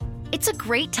It's a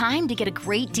great time to get a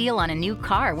great deal on a new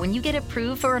car when you get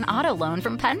approved for an auto loan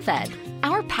from PenFed.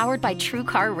 Our Powered by True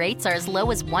Car rates are as low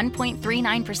as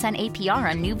 1.39% APR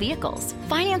on new vehicles.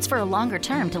 Finance for a longer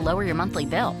term to lower your monthly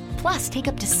bill. Plus, take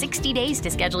up to 60 days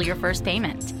to schedule your first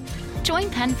payment. Join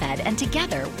PenFed and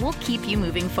together we'll keep you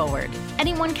moving forward.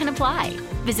 Anyone can apply.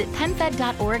 Visit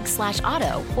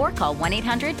PenFed.org/auto or call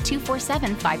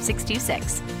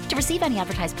 1-800-247-5626. To receive any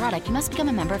advertised product, you must become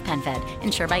a member of PenFed,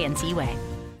 insured by NCUA.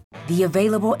 The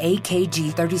available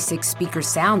AKG 36 speaker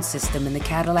sound system in the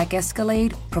Cadillac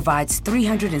Escalade provides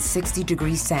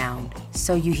 360-degree sound,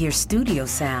 so you hear studio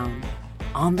sound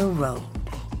on the road.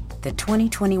 The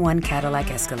 2021 Cadillac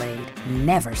Escalade.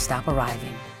 Never stop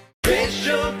arriving. Raise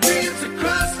your dreams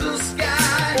across the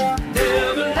sky.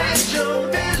 Never let your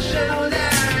vision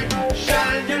lie.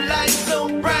 Shine your light so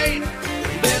bright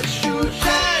that you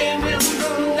shine in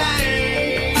the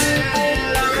night.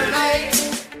 Illuminate,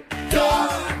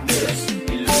 darkness,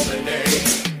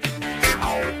 illuminate.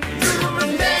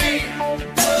 Illuminate,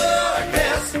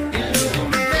 darkness,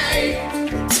 illuminate.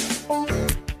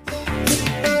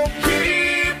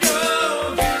 Keep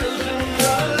your vision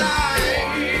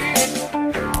alive.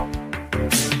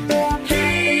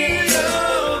 Keep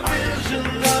your vision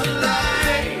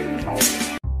alive.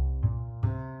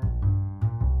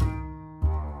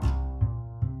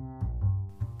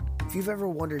 If you've ever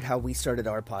wondered how we started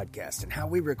our podcast and how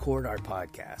we record our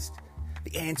podcast,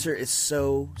 the answer is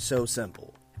so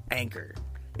simple. Anchor.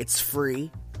 It's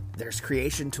free. There's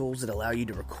creation tools that allow you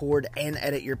to record and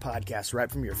edit your podcast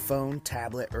right from your phone,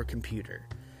 tablet, or computer.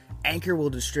 Anchor will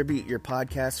distribute your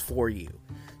podcast for you,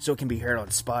 so it can be heard on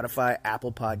Spotify,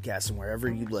 Apple Podcasts, and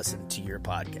wherever you listen to your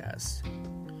podcasts.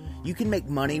 You can make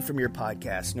money from your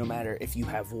podcast no matter if you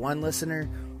have 1 listener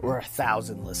or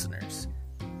 1,000 listeners.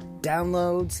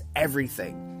 Downloads,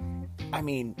 everything. I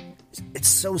mean, it's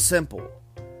so simple.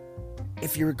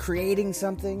 If you're creating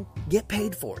something, get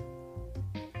paid for it.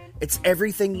 It's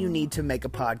everything you need to make a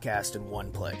podcast in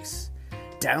one place.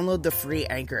 Download the free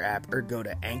Anchor app or go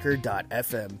to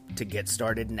anchor.fm to get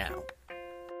started now.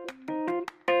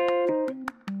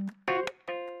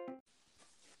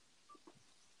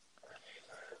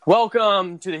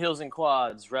 Welcome to the Heels and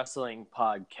Quads Wrestling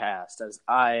Podcast, as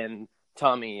I and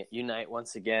Tommy unite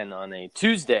once again on a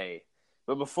Tuesday.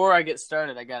 But before I get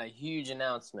started, I got a huge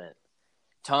announcement.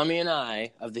 Tommy and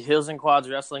I of the Heels and Quads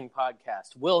Wrestling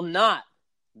Podcast will not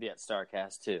be at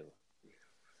StarCast 2.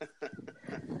 I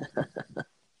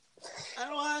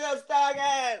don't want to go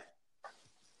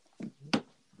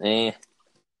Stargate.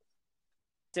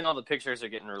 Seen all the pictures are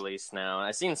getting released now.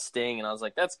 I seen Sting and I was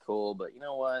like, that's cool, but you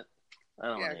know what? I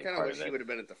don't Yeah, want I any kind of part wish of you it. would have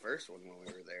been at the first one when we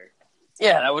were there.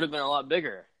 Yeah, that would have been a lot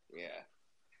bigger. Yeah.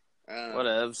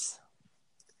 Whatevs.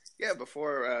 Yeah,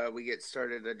 before we get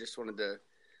started, I just wanted to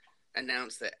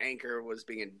announce that Anchor was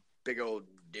being a big old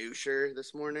doucher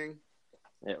this morning.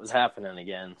 It was happening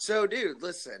again. So, dude,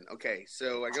 listen. Okay,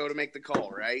 so I go to make the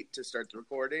call, right, to start the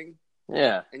recording.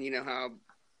 Yeah. And you know how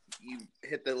you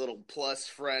hit the little plus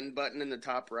friend button in the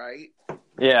top right?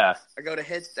 Yeah. I go to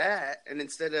hit that, and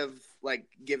instead of, like,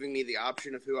 giving me the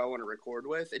option of who I want to record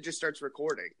with, it just starts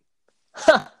recording.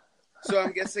 So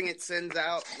I'm guessing it sends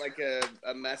out, like, a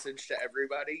message to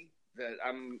everybody that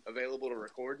I'm available to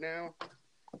record now.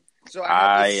 So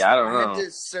I don't know. had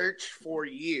to search for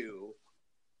you,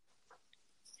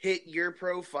 hit your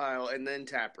profile, and then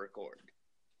tap record.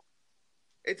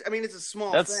 It's a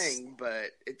small thing, but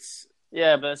it's...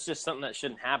 Yeah, but it's just something that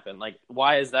shouldn't happen. Like,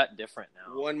 why is that different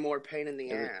now? one more pain in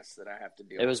the ass that I have to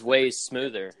deal with. It was way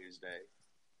smoother. Tuesday.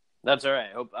 That's all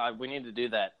right. We need to do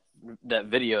that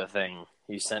video thing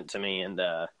you sent to me, and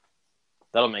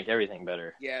that'll make everything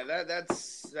better. Yeah,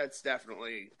 that's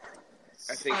definitely,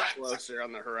 I think, closer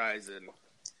on the horizon.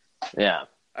 Yeah.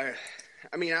 I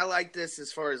like this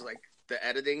as far as, like, the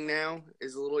editing now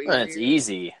is a little easier. It's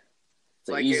easy. It's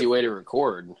an easy way to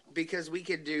record. Because we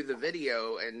could do the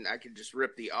video, and I could just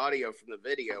rip the audio from the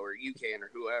video, or you can, or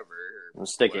whoever. And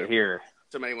stick it here.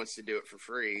 Somebody wants to do it for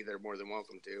free, they're more than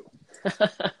welcome to.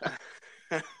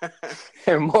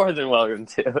 You're more than welcome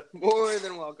to. More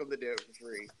than welcome to do it for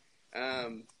free.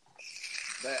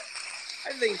 But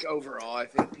I think overall,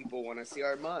 people want to see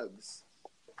our mugs.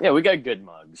 Yeah, we got good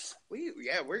mugs.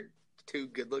 We're two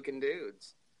good-looking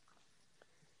dudes.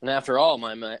 And after all,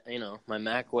 my Mac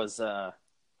was an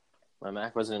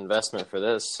investment for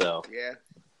this. So Yeah.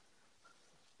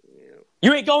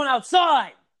 you ain't going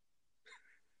outside.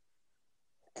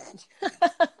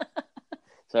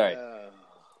 Sorry.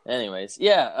 Anyways,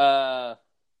 yeah.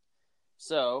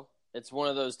 So it's one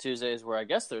of those Tuesdays where I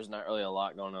guess there's not really a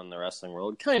lot going on in the wrestling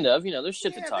world. Kind of, there's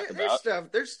shit to talk about.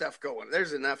 There's stuff going.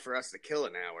 There's enough for us to kill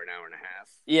an hour and a half.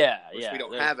 Yeah, We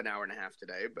don't have an hour and a half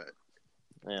today, but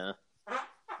yeah.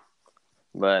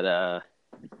 But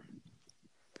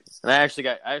and I actually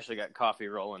got coffee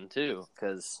rolling too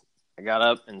because I got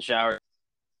up and showered.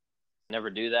 Never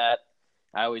do that.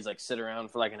 I always sit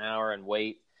around for like an hour and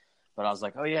wait. But I was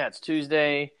like, oh yeah, it's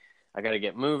Tuesday. I got to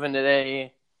get moving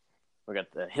today. We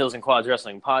got the Hills and Quads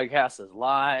Wrestling Podcast is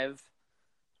live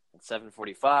at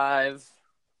 7:45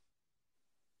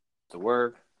 to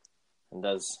work and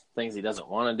does things he doesn't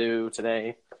want to do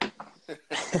today.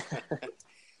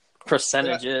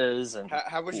 Percentages and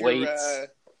how was weights.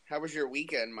 How was your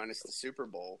weekend minus the Super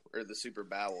Bowl or the Super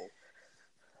Bowl?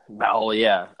 Bowl,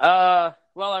 yeah.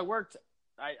 Well, I worked.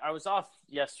 I was off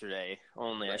yesterday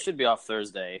only. Right. I should be off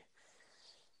Thursday.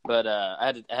 But I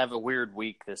had to have a weird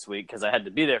week this week because I had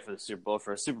to be there for the Super Bowl,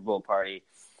 for a Super Bowl party.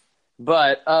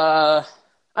 But,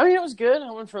 it was good. I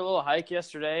went for a little hike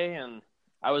yesterday, and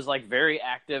I was, very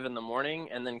active in the morning.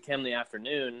 And then came the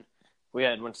afternoon,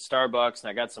 went to Starbucks,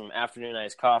 and I got some afternoon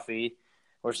iced coffee,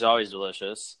 which is always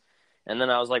delicious. And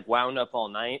then I was, wound up all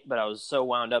night, but I was so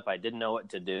wound up I didn't know what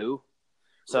to do.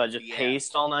 So I just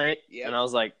paced all night, and I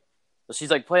was like, well, she's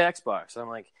like, play Xbox. And I'm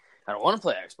like, I don't want to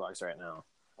play Xbox right now.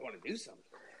 I want to do something.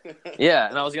 Yeah,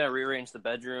 and I was gonna rearrange the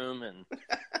bedroom, and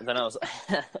then I was,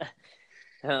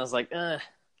 like,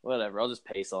 whatever. I'll just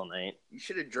pace all night. You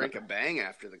should have drank a bang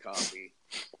after the coffee.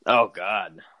 Oh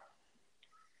God,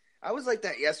 I was like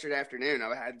that yesterday afternoon.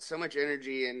 I had so much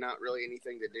energy and not really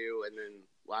anything to do. And then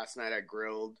last night I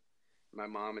grilled. My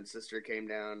mom and sister came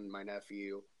down. My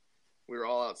nephew. We were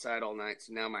all outside all night,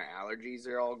 so now my allergies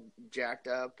are all jacked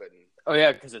up. And oh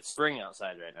yeah, because it's spring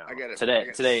outside right now. Today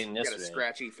and yesterday. I got a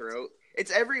scratchy throat. It's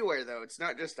everywhere though. It's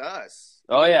not just us.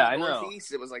 Oh yeah, I know.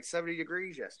 Northeast, it was 70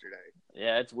 degrees yesterday.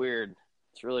 Yeah, it's weird.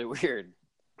 It's really weird.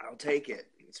 I'll take it.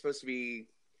 It's supposed to be,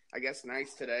 I guess,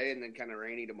 nice today and then kind of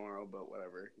rainy tomorrow. But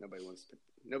whatever.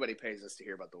 Nobody pays us to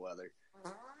hear about the weather.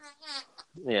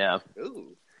 Yeah.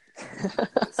 Ooh,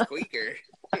 squeaker.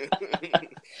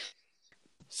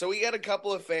 So we got a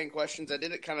couple of fan questions. I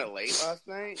did it kind of late last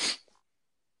night.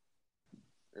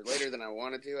 Or later than I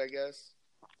wanted to, I guess.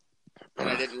 And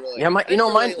I didn't really... Yeah, mine,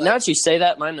 now that you say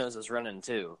that, my nose is running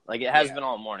too. It has been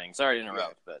all morning. Sorry to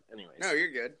interrupt, but anyways. No,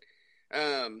 you're good.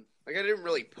 I didn't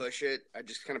really push it. I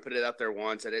just kind of put it out there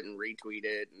once. I didn't retweet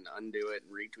it and undo it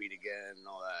and retweet again and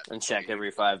all that. And check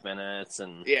every 5 minutes.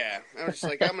 And yeah, I was just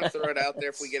like, I'm going to throw it out there.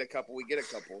 If we get a couple, we get a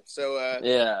couple. So,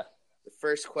 yeah. The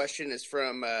first question is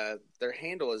from, their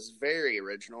handle is very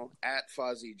original, at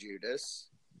Judas.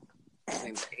 His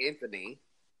name's Anthony.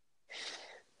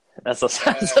 That's a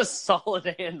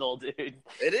solid handle, dude.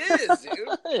 It is,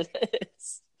 dude. It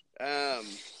is.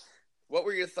 What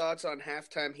were your thoughts on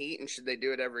Halftime Heat, and should they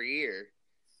do it every year?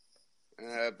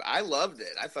 I loved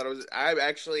it. I thought it was. I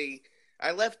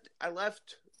left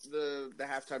the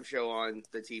halftime show on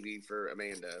the TV for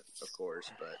Amanda, of course,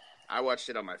 but I watched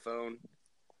it on my phone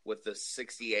with the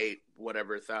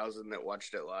 68,000 that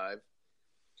watched it live.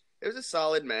 It was a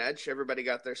solid match. Everybody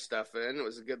got their stuff in. It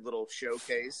was a good little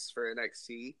showcase for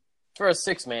NXT. For a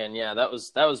 6-man, yeah, that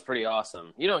was pretty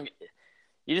awesome. You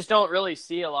just don't really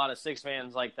see a lot of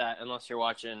 6-mans like that unless you're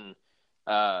watching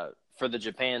for the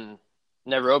Japan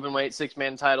Never Openweight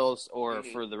 6-man titles or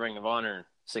for the Ring of Honor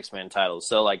 6-man titles.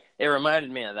 So it reminded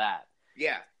me of that.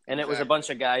 Yeah. And it was a bunch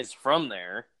of guys from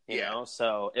there, you know.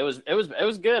 So it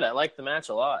was good. I liked the match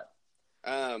a lot.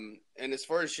 And as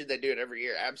far as should they do it every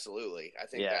year, absolutely. I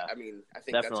think definitely.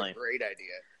 That's a great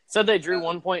idea. Said they drew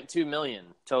 1.2 million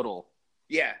total.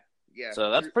 Yeah. Yeah.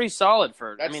 So that's pretty solid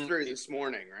for. That's through this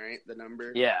morning, right? The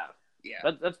number. Yeah.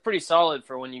 Yeah. That's pretty solid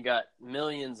for when you got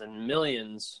millions and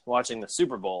millions watching the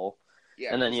Super Bowl.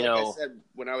 Yeah. And then I said,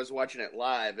 when I was watching it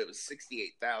live, it was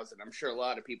 68,000. I'm sure a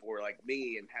lot of people were like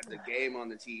me and had the game on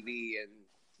the TV and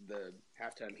the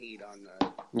Halftime Heat on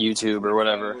the YouTube or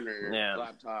whatever, or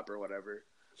laptop or whatever.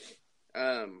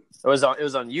 It was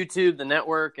on YouTube, the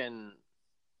network, and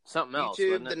something else.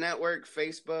 YouTube, the network,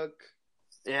 Facebook.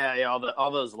 Yeah,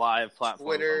 all those live platforms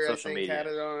Twitter, on social media. Had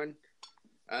it on.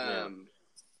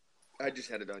 I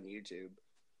just had it on YouTube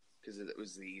because it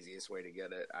was the easiest way to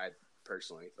get it. I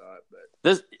personally thought,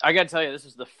 but I got to tell you, this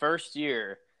is the first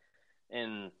year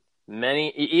in many,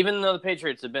 even though the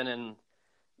Patriots have been in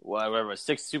whatever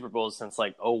 6 Super Bowls since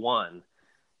 2001,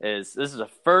 this is the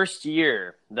first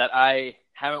year that I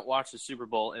haven't watched the Super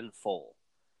Bowl in full.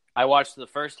 I watched the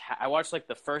first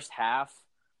half,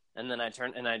 and then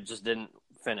I just didn't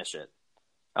finish it.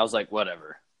 I was like,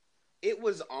 whatever. It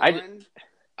was on.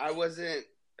 I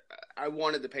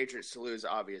wanted the Patriots to lose,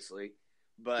 obviously,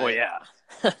 But Well, yeah.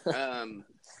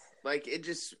 like it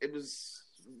was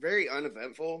very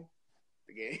uneventful,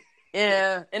 the game.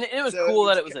 Yeah, and it was So cool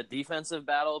that it's it was a defensive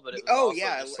battle, but it was Oh also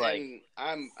yeah, just like, and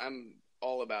I'm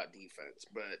all about defense,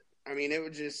 but I mean it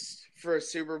would just for a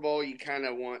Super Bowl you kind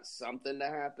of want something to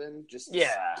happen just to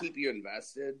keep you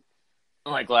invested.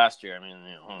 like last year. I mean,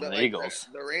 the But, like, Eagles.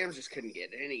 the Rams just couldn't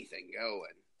get anything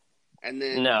going, and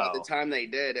then No. by the time they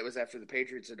did, it was after the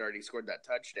Patriots had already scored that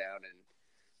touchdown, and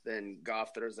then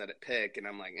Goff throws that pick, and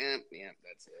I'm like, yeah,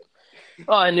 that's it.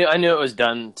 Well, I knew it was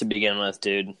done to begin with,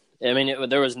 dude. I mean,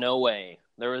 there was no way.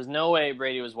 There was no way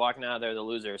Brady was walking out of there the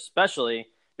loser, especially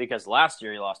because last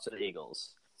year he lost to the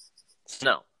Eagles.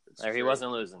 No, he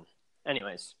wasn't losing.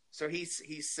 Anyways. So he's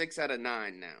 6 out of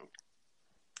 9 now.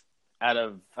 Out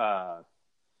of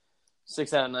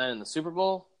 6 out of 9 in the Super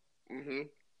Bowl? Mm-hmm.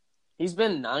 He's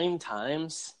been 9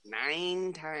 times?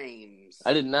 9 times.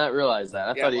 I did not realize that.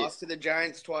 I thought he lost to the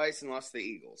Giants twice and lost to the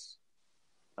Eagles.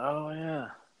 Oh, yeah.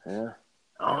 Yeah.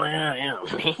 Oh, yeah.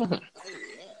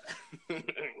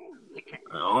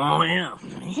 Oh, yeah.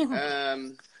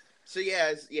 So,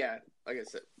 yeah, like I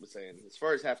was saying, as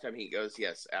far as halftime heat goes,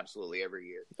 yes, absolutely every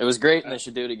year. It was great, and they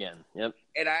should do it again. Yep.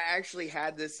 And I actually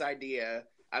had this idea.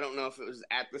 I don't know if it was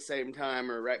at the same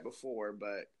time or right before,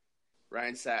 but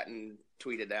Ryan Satin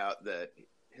tweeted out that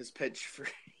his pitch for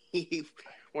he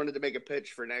wanted to make a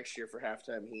pitch for next year for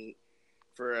halftime heat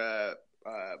for a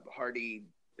Hardy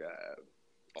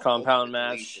compound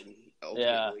match.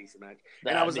 Ultimate Deletion match.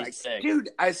 And I was like, sick.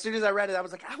 Dude, as soon as I read it, I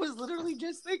was like, I was literally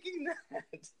just thinking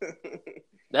that.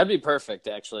 That'd be perfect,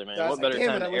 actually, man. So what better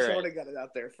time to I wish air I would it? have got it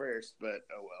out there first, but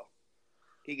oh well.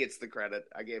 He gets the credit.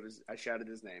 I shouted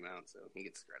his name out, so he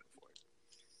gets the credit for it.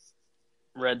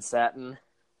 Red Satin.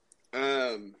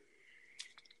 Let's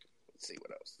see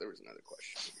what else. There was another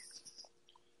question.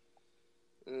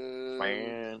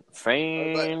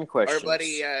 Fan questions. Our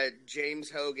buddy James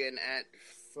Hogan at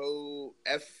FODAL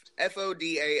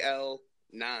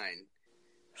 9.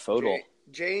 Fodal.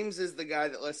 James is the guy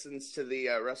that listens to the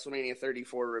WrestleMania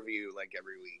 34 review like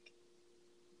every week.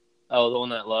 Oh, the one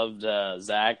that loved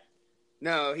Zach?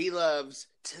 No, he loves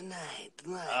Tonight,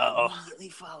 immediately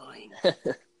following.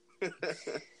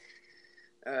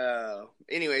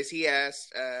 Anyways, he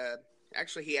asked,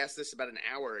 he asked this about an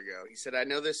hour ago. He said, I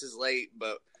know this is late,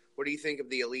 but what do you think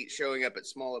of the Elite showing up at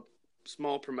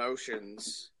small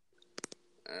promotions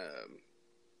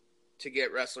to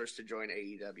get wrestlers to join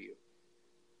AEW?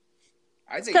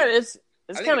 I think it's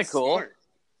kind of cool. Smart.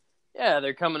 Yeah,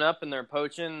 they're coming up and they're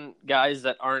poaching guys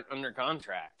that aren't under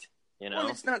contract. You know, well,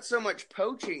 it's not so much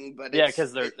poaching, but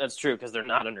because that's true because they're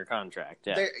not under contract.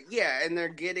 Yeah, and they're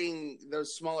getting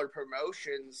those smaller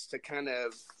promotions to kind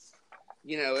of,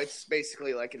 it's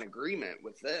basically like an agreement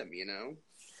with them.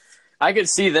 I could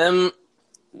see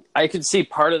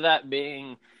part of that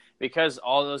being because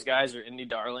all those guys are indie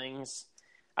darlings.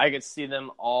 I could see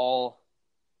them all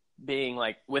being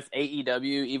like with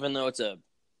AEW, even though it's a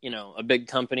big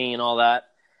company and all that.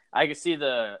 I could see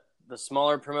the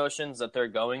smaller promotions that they're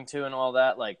going to and all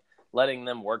that, like letting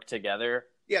them work together.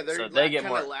 Yeah, they're they get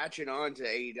kind of latching on to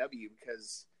AEW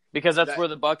because that's where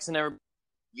the Bucks and everybody.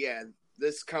 Yeah,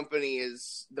 this company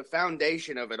is the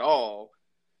foundation of it all.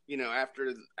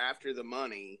 After the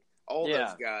money, all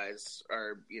those guys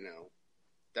are.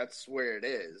 That's where it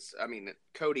is. I mean,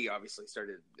 Cody obviously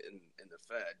started in the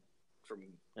Fed from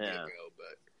get-go,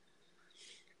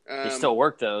 but he still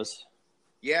worked those.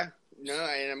 Yeah, no,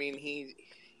 I mean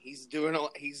he's done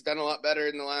a lot better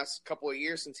in the last couple of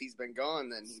years since he's been gone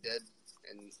than he did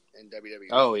in WWE.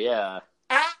 Oh yeah.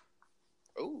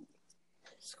 Oh,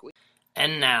 squeak.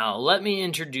 And now let me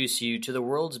introduce you to the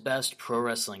world's best pro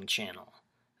wrestling channel.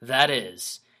 That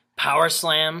is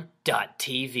Powerslam.tv.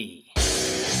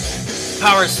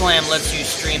 Powerslam lets you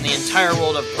stream the entire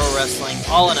world of pro wrestling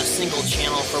all in a single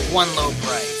channel for one low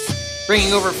price,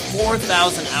 bringing over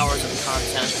 4,000 hours of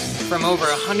content from over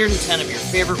 110 of your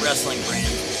favorite wrestling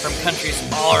brands from countries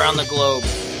all around the globe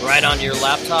right onto your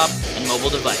laptop and mobile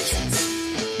devices.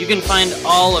 You can find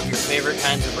all of your favorite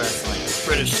kinds of wrestling: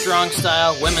 British strong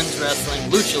style, women's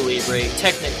wrestling, lucha libre,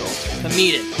 technical,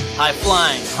 comedic,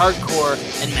 high-flying, hardcore,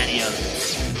 and many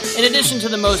others. In addition to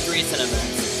the most recent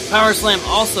events, Powerslam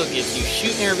also gives you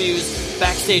shoot interviews,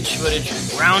 backstage footage,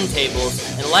 roundtables,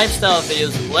 and lifestyle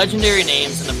videos of legendary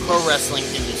names in the pro wrestling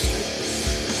industry.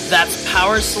 That's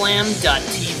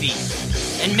Powerslam.tv.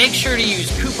 And make sure to use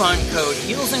coupon code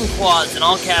Heels and Quads in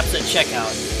all caps at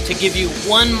checkout to give you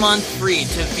 1 month free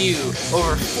to view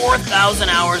over 4,000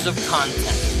 hours of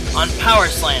content on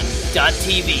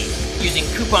Powerslam.tv using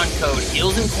coupon code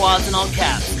Heels and Quads in all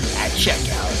caps at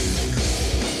checkout.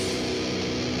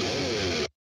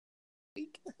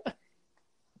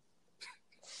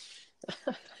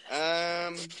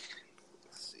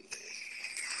 Let's see.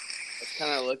 I was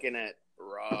kind of looking at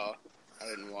Raw. I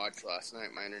didn't watch last night.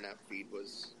 My internet feed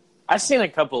was... I've seen a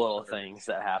couple little things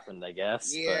that happened, I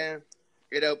guess. Yeah.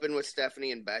 It opened with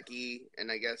Stephanie and Becky,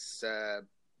 and I guess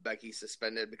Becky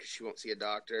suspended because she won't see a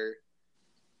doctor.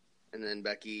 And then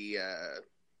Becky...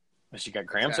 she got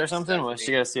cramps or something? What's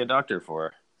she got to see a doctor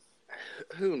for?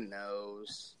 Who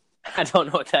knows? I don't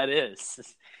know what that is.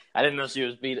 I didn't know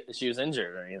she was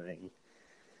injured or anything.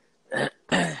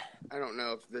 I don't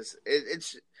know if this...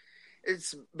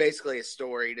 It's basically a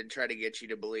story to try to get you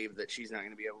to believe that she's not going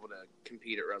to be able to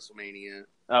compete at WrestleMania.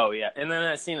 Oh, yeah. And then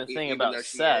I seen a thing about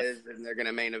Seth. And they're going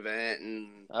to main event.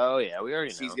 And oh, yeah. We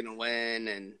already know. She's going to win.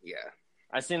 And, yeah.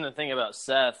 I seen the thing about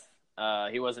Seth.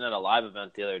 He wasn't at a live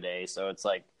event the other day, so it's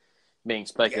like being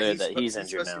speculated that he's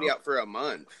injured now. He's supposed to be out for a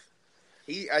month.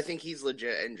 I think he's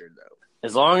legit injured, though.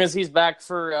 As long as he's back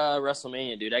for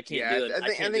WrestleMania, dude, I can't do it. I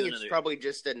think it's probably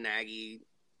just a naggy.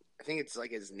 I think it's like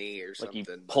his knee or something.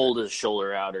 Like he pulled his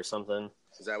shoulder out or something.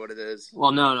 Is that what it is?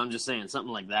 Well, no, I'm just saying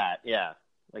something like that. Yeah,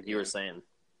 like you were saying.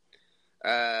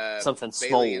 Something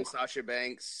small. Bayley and Sasha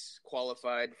Banks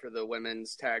qualified for the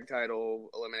women's tag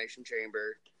title elimination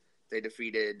chamber. They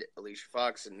defeated Alicia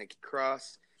Fox and Nikki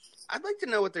Cross. I'd like to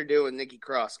know what they're doing with Nikki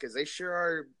Cross because they sure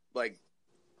are like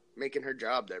making her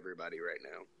job to everybody right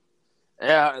now.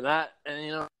 Yeah, and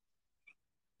you know,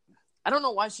 I don't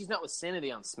know why she's not with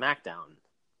Sanity on SmackDown.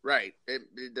 Right,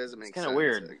 it doesn't make sense. It's kind of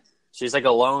weird. Like, she's like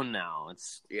alone now.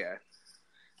 Yeah.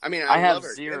 I mean, I have love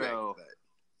her zero. gimmick,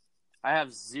 I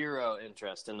have zero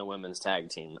interest in the women's tag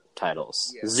team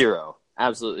titles. Yeah. Zero,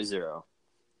 absolutely zero.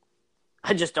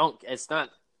 I just don't. It's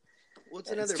not. Well,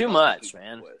 it's too much,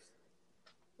 man.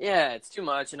 Yeah, it's too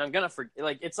much, and I'm gonna forget.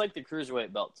 Like it's like the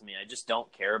cruiserweight belt to me. I just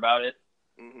don't care about it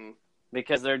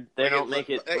because they don't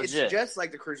make it legit. It's just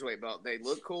like the cruiserweight belt. They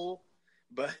look cool,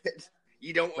 but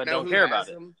you don't care about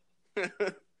them.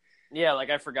 it. Yeah, like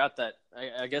I forgot that.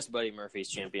 I guess Buddy Murphy's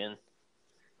champion.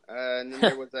 And then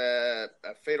there was a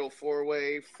fatal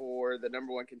four-way for the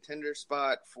number one contender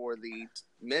spot for the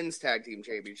men's tag team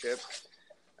championship.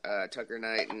 Tucker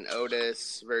Knight and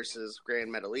Otis versus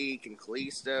Grand Metalik and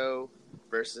Kalisto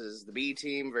versus the B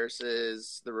team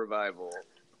versus the Revival.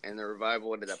 And the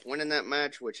Revival ended up winning that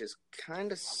match, which is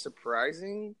kind of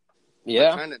surprising.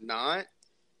 Yeah. Kind of not.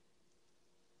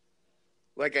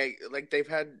 Like they've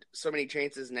had so many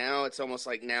chances now, it's almost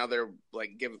like now they're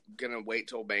like gonna wait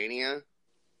till Mania.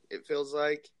 It feels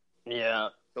like, yeah,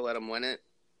 to let them win it.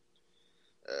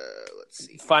 Let's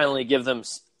see. Finally, give them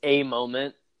a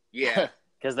moment. Yeah,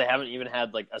 because they haven't even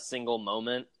had like a single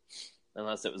moment,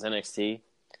 unless it was NXT.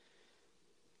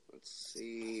 Let's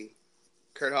see.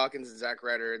 Kurt Hawkins and Zack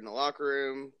Ryder in the locker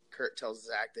room. Kurt tells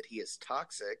Zack that he is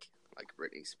toxic, like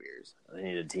Britney Spears. They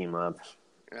need to team up.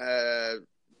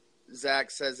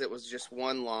 Zack says it was just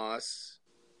one loss.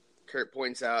 Kurt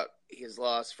points out his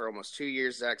loss for almost 2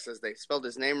 years. Zack says they spelled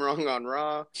his name wrong on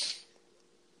Raw.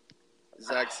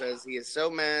 Zack says he is so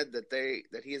mad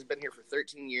that he has been here for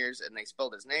 13 years and they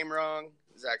spelled his name wrong.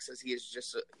 Zack says he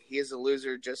is a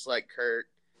loser just like Kurt.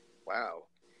 Wow.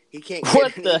 He can't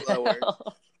get any lower.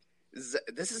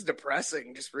 This is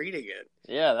depressing just reading it.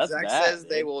 Yeah, that's Zack bad. says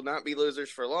they will not be losers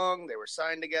for long. They were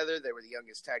signed together. They were the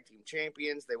youngest tag team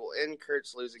champions. They will end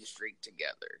Kurt's losing streak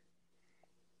together.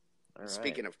 All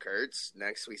Speaking of Kurt's,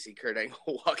 next we see Kurt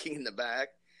Angle walking in the back.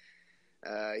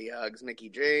 He hugs Mickie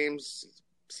James.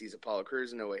 He sees Apollo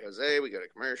Crews and No Way Jose. We go to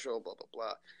commercial, blah, blah,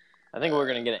 blah. I think we're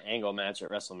going to get an Angle match at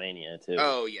WrestleMania, too.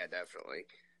 Oh, yeah, definitely.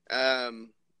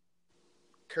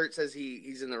 Kurt says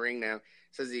he's in the ring now.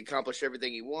 Says he accomplished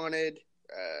everything he wanted.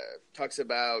 Talks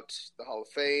about the Hall of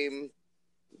Fame,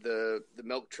 the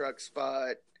milk truck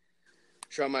spot,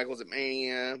 Shawn Michaels at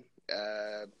Mania,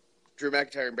 Drew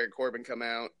McIntyre and Baron Corbin come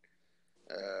out.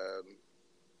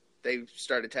 They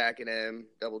start attacking him,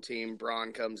 double team.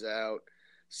 Braun comes out.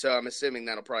 So I'm assuming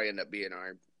that'll probably end up being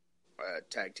our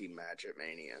tag team match at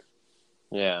Mania.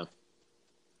 Yeah.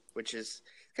 Which is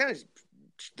kind of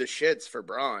the shits for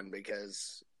Braun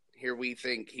because here we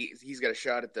think he's got a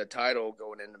shot at the title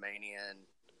going into Mania and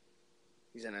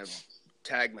he's in a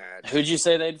tag match. Who'd you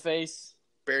say they'd face?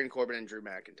 Baron Corbin and Drew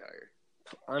McIntyre.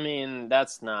 I mean,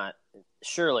 that's not –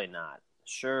 surely not.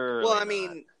 Surely Well, I not.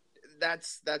 mean,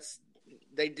 that's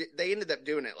they ended up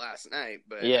doing it last night.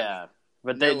 But yeah,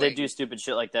 but they do stupid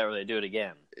shit like that where they do it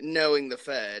again. Knowing the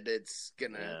Fed, it's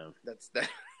going to – that's that.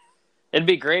 It'd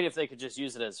be great if they could just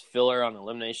use it as filler on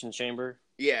Elimination Chamber.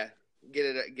 Yeah, get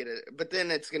it. But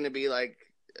then it's going to be like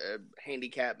a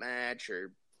handicap match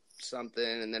or something,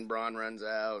 and then Braun runs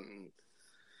out and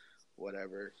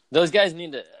whatever. Those guys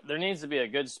there needs to be a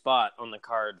good spot on the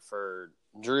card for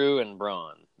Drew and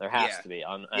Braun. There has to be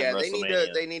on yeah.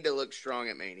 WrestleMania. They need to look strong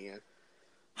at Mania.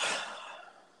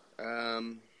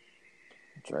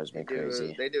 Drives me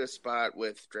crazy. They do a spot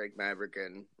with Drake Maverick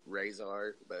and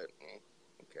Razor, but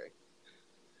okay.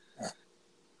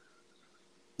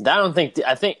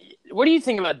 I think. What do you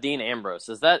think about Dean Ambrose?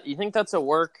 You think that's a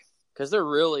work? Because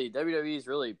WWE's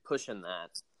really pushing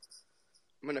that.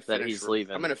 That he's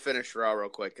leaving. I'm gonna finish Raw real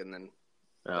quick, and then.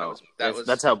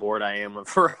 That's how bored I am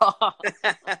with Raw.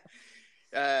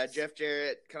 Jeff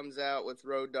Jarrett comes out with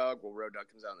Road Dogg. Well, Road Dogg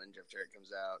comes out, and then Jeff Jarrett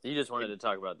comes out. You just wanted to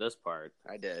talk about this part.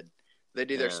 I did. They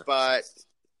do their spot.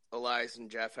 Elias and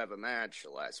Jeff have a match.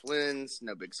 Elias wins.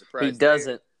 No big surprise.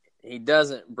 He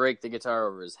doesn't break the guitar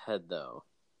over his head, though.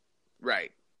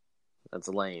 Right. That's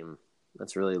lame.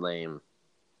 That's really lame.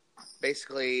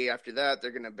 Basically, after that,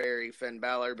 they're going to bury Finn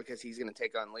Balor because he's going to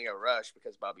take on Lio Rush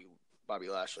because Bobby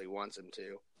Lashley wants him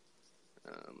to.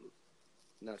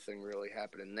 Nothing really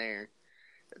happening there.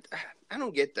 I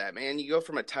don't get that, man. You go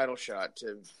from a title shot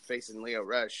to facing Lio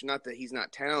Rush. Not that he's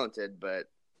not talented, but,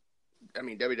 I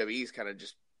mean, WWE's kind of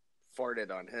just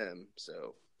farted on him,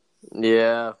 so.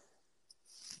 Yeah.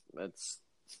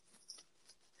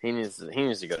 He needs to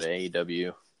go to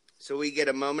AEW. So we get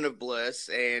a moment of bliss,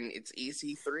 and it's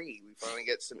EC3. We finally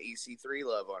get some EC3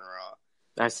 love on Raw.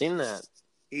 I've seen that.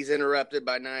 He's interrupted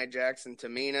by Nia Jax and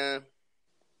Tamina.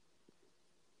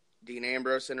 Dean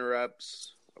Ambrose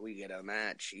interrupts. We get a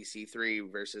match,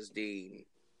 EC3 versus Dean.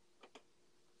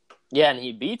 Yeah, and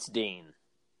he beats Dean.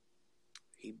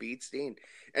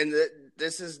 And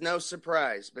this is no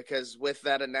surprise, because with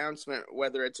that announcement,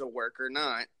 whether it's a work or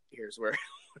not, here's where I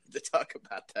wanted to talk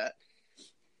about that.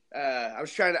 I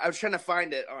was trying to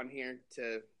find it on here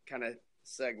to kind of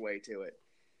segue to it.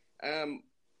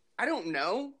 I don't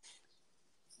know.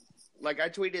 Like, I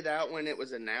tweeted out when it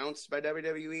was announced by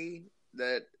WWE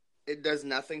that it does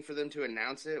nothing for them to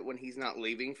announce it when he's not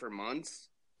leaving for months.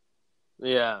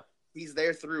 Yeah. He's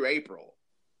there through April.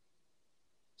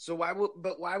 So why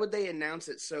would they announce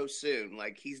it so soon?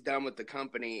 Like, he's done with the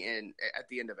company at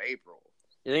the end of April.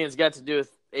 You think it's got to do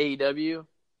with AEW?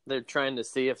 They're trying to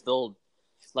see if they'll,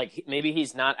 like, maybe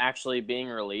he's not actually being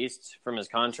released from his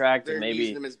contract. They're and maybe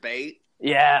using him as bait?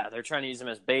 Yeah, they're trying to use him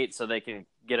as bait so they can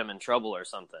get him in trouble or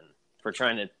something for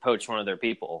trying to poach one of their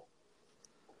people.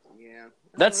 Yeah.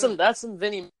 That's some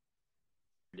Vinny,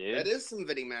 dude. That is some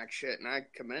Vinny Mac shit, and I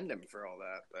commend him for all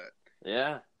that, but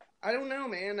yeah. I don't know,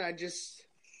 man. I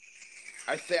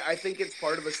think it's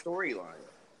part of a storyline.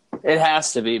 It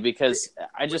has to be, because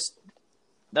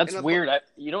that's weird.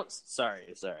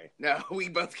 Sorry. No, we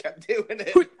both kept doing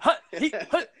it.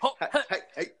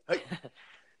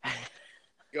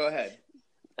 Go ahead.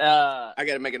 I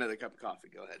got to make another cup of coffee.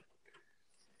 Go ahead.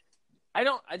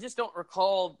 I just don't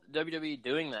recall WWE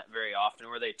doing that very often,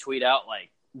 where they tweet out like,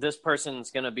 this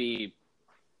person's going to be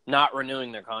not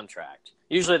renewing their contract.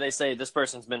 Usually they say this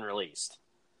person's been released.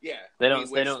 Yeah. They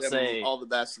don't say all the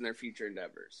best in their future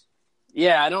endeavors.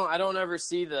 Yeah, I don't ever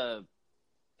see the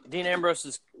Dean Ambrose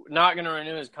is not going to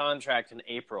renew his contract in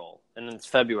April, and it's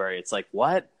February. It's like,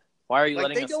 what? Why are you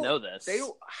letting us know this? They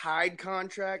don't hide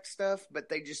contract stuff, but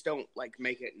they just don't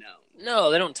make it known.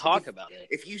 No, they don't talk about it.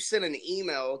 If you send an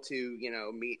email to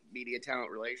media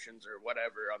talent relations or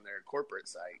whatever on their corporate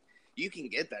site, you can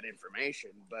get that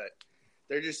information, but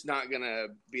they're just not going to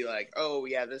be like, oh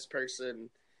yeah, this person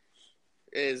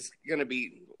is going to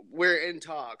be. We're in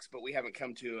talks, but we haven't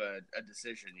come to a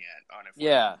decision yet on if we're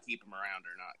going to keep them around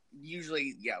or not.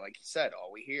 Usually, yeah, like you said,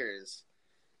 all we hear is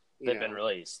they've been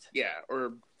released. Yeah,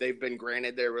 or they've been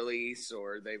granted their release,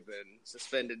 or they've been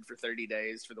suspended for 30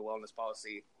 days for the wellness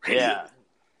policy. Yeah.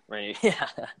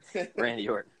 Randy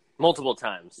Orton. Multiple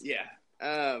times. Yeah.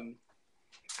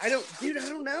 I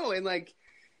don't know. And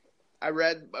I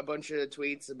read a bunch of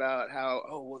tweets about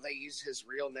how, they used his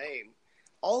real name.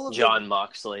 John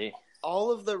Moxley.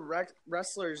 All of the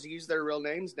wrestlers use their real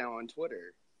names now on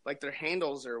Twitter. Like their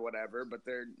handles or whatever, but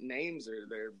their names are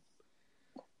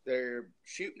their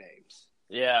shoot names.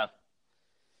 Yeah.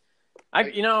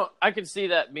 I could see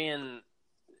that being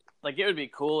it would be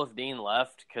cool if Dean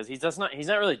left, because he's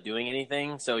not really doing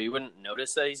anything, so you wouldn't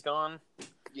notice that he's gone.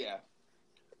 Yeah.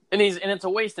 And it's a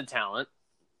waste of talent.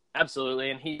 Absolutely.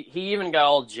 And he even got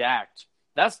all jacked.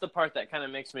 That's the part that kind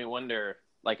of makes me wonder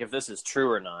if this is true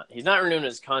or not. He's not renewing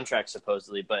his contract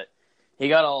supposedly, but he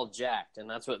got all jacked, and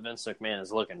that's what Vince McMahon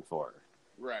is looking for.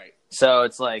 Right. So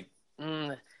it's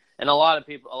and a lot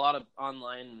of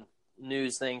online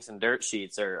news things and dirt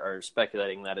sheets are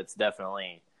speculating that it's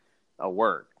definitely a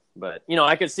work. But,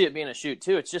 I could see it being a shoot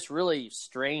too. It's just really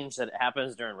strange that it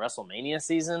happens during WrestleMania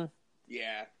season.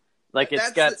 Yeah.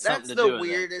 It's got something to do with it. That's the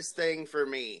weirdest thing for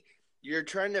me. you're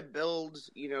trying to build,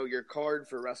 your card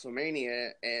for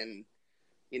WrestleMania, and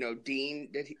Dean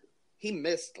he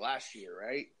missed last year,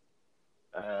 right?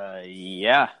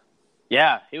 Yeah,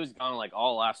 he was gone like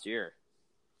all last year.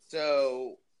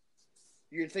 So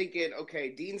you're thinking, okay,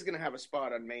 Dean's gonna have a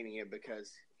spot on Mania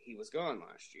because he was gone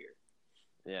last year.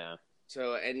 Yeah.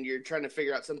 So, and you're trying to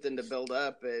figure out something to build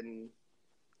up, and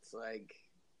it's like,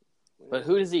 but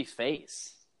who does he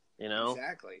face?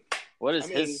 Exactly. What is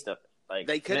his stuff like?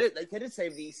 They could have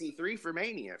saved EC3 for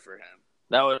Mania for him.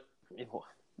 That would.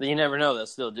 You never know. They'll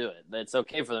still do it. It's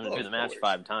okay for them to do the match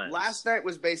 5 times. Last night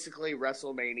was basically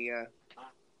WrestleMania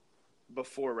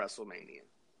before WrestleMania.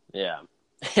 Yeah.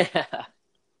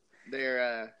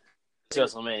 They're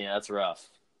WrestleMania. That's rough.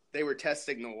 They were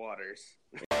testing the waters.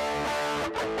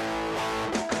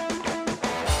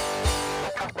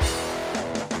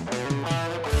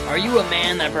 Are you a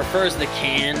man that prefers the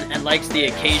can and likes the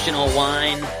occasional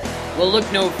wine? Well, look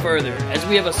no further, as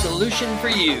we have a solution for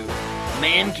you.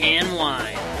 Man Can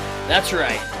Wine. That's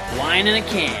right, wine in a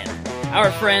can.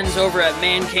 Our friends over at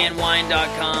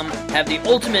mancanwine.com have the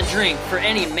ultimate drink for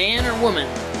any man or woman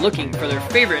looking for their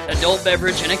favorite adult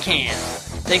beverage in a can.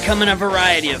 They come in a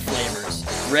variety of flavors: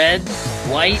 red,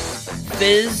 white,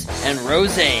 fizz, and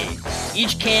rosé.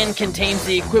 Each can contains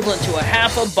the equivalent to a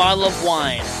half a bottle of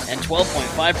wine and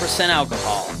 12.5%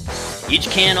 alcohol. Each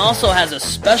can also has a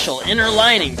special inner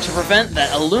lining to prevent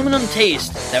that aluminum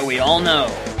taste that we all know.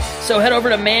 So head over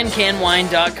to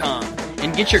mancanwine.com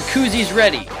and get your koozies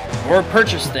ready, or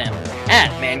purchase them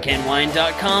at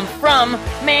mancanwine.com from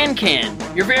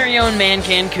Mancan, your very own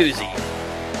Mancan koozie.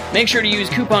 Make sure to use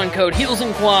coupon code Heels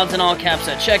and Quads in all caps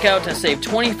at checkout to save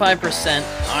 25%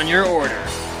 on your order.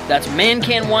 That's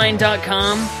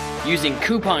mancanwine.com, using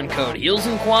coupon code Heels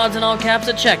and Quads in all caps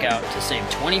at checkout to save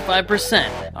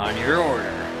 25% on your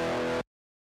order.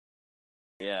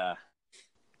 Yeah.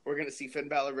 We're going to see Finn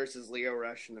Balor versus Lio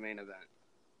Rush in the main event.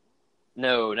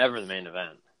 No, never the main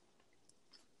event.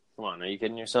 Come on, are you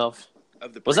kidding yourself?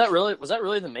 Was that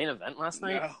really the main event last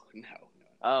night? No.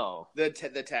 Oh. The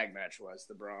tag match was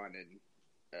the Braun and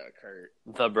Kurt.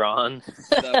 The Braun?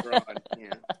 The Braun,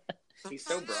 yeah. He's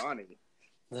so brawny.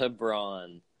 The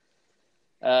Braun.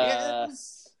 Yeah,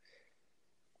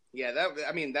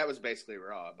 that was basically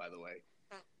Raw, by the way.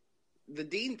 The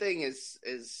Dean thing is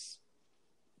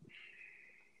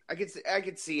I could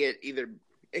see it either.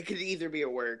 It could either be a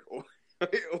work or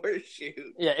a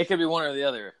shoot. Yeah, it could be one or the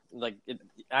other. I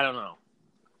don't know.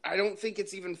 I don't think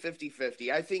it's even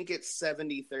 50-50. I think it's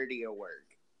 70-30 a work.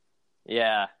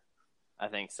 Yeah, I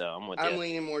think so. I'm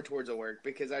leaning more towards a work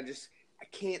because I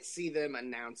can't see them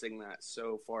announcing that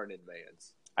so far in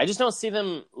advance. I just don't see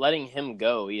them letting him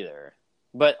go either.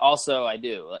 But also, I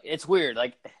do. It's weird.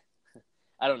 I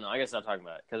don't know. I guess I'm talking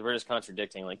about it because we're just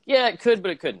contradicting. Yeah, it could,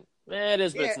 but it couldn't. It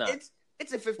is, but it's not.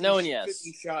 It's a 50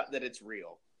 shot that it's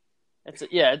real. It's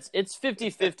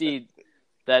 50-50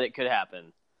 that it could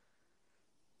happen.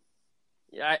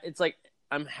 Yeah, it's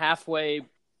I'm halfway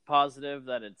positive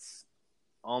that it's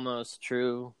almost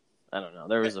true. I don't know.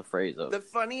 There was a phrase of the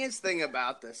funniest thing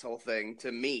about this whole thing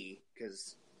to me,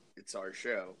 because it's our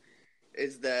show,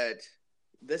 is that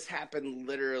this happened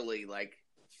literally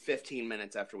 15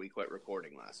 minutes after we quit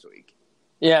recording last week.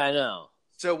 Yeah, I know.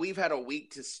 So we've had a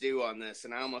week to stew on this,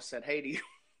 and I almost said, hey, do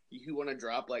you want to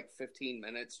drop 15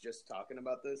 minutes just talking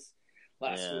about this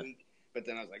last week? But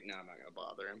then I was like, no, I'm not going to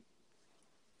bother him.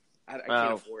 I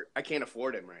can't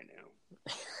afford him right now.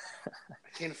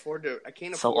 I can't afford to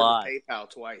PayPal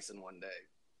twice in one day.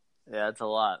 Yeah, it's a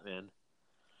lot, man.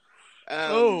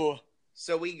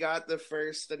 So we got the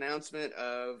first announcement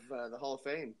of the Hall of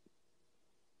Fame.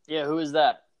 Yeah, who is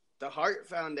that? The Hart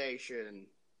Foundation.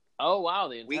 Oh, wow,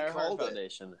 the entire Hart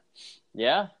Foundation.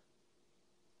 Yeah?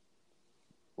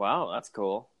 Wow, that's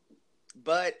cool.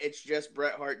 But it's just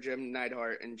Bret Hart, Jim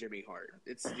Neidhart, and Jimmy Hart.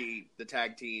 It's the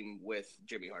tag team with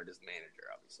Jimmy Hart as the manager,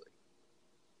 obviously.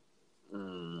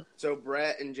 So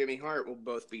Bret and Jimmy Hart will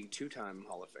both be 2-time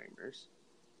Hall of Famers.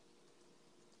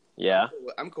 Yeah.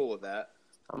 I'm cool with that.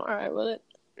 I'm all right with it.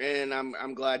 And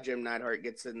I'm glad Jim Neidhart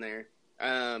gets in there.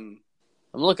 I'm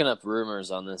looking up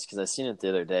rumors on this because I seen it the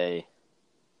other day.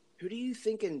 Who do you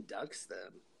think inducts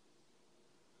them?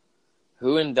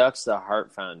 Who inducts the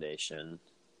Hart Foundation?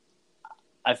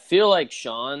 I feel like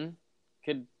Shawn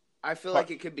could. I feel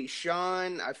like it could be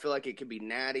Shawn. I feel like it could be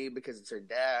Natty because it's her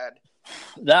dad.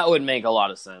 That would make a lot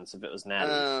of sense if it was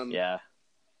Natty. Yeah.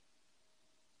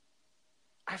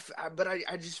 But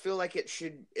I just feel like it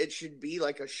should be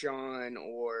like a Shawn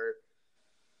or,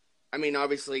 I mean,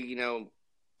 obviously,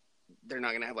 they're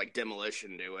not gonna have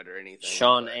Demolition do it or anything.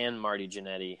 Shawn and Marty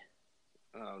Jannetty.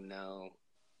 Oh no,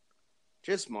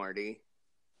 just Marty.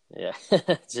 Yeah,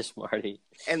 just Marty.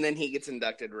 And then he gets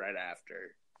inducted right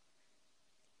after.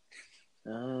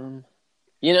 And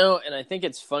I think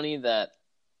it's funny that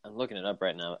I'm looking it up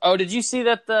right now. Oh, did you see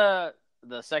that the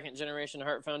second generation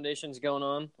Heart Foundation's going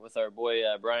on with our boy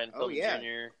Brian Pillman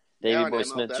Jr., Davey Boy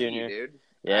Smith Jr.? Dude.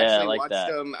 Yeah, I like that.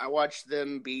 I watched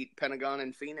them beat Pentagon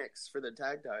and Phoenix for the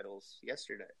tag titles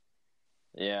yesterday.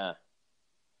 Yeah.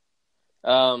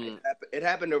 It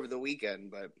happened over the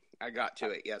weekend, but I got to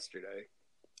it yesterday.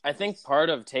 I think part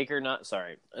of Taker not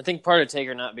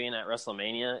being at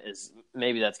WrestleMania is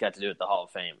maybe that's got to do with the Hall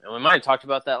of Fame. And we might have talked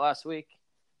about that last week,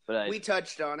 but we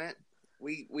touched on it.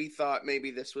 We thought maybe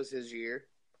this was his year.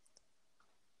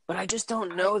 But I just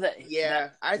don't know that.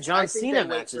 John Cena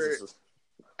matches.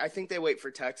 I think they wait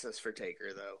for Texas for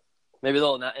Taker, though. Maybe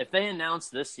if they announce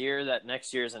this year that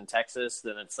next year's in Texas,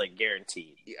 then it's like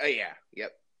guaranteed.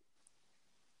 Yep.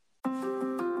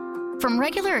 From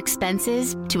regular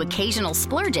expenses to occasional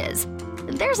splurges,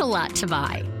 there's a lot to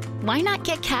buy. Why not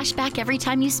get cash back every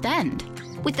time you spend?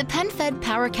 With the PenFed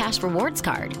Power Cash Rewards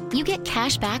Card, you get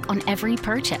cash back on every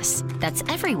purchase. That's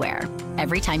everywhere,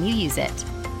 every time you use it.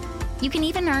 You can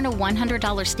even earn a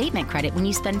 $100 statement credit when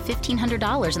you spend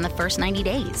 $1,500 in the first 90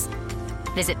 days.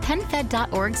 Visit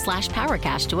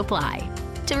PenFed.org/PowerCash to apply.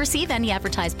 To receive any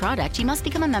advertised product, you must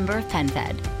become a member of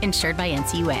PenFed, insured by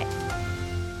NCUA.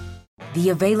 The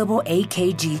available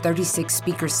AKG 36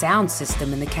 speaker sound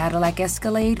system in the Cadillac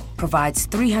Escalade provides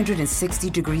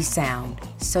 360-degree sound,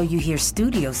 so you hear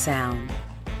studio sound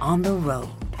on the road.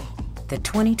 The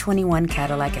 2021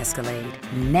 Cadillac Escalade.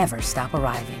 Never stop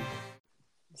arriving.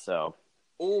 So,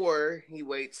 or he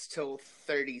waits till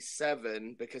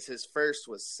 37 because his first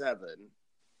was 7,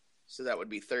 so that would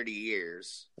be 30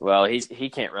 years. Well, he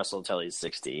can't wrestle until he's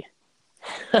 60.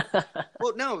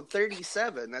 Well, no,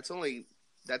 37.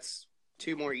 That's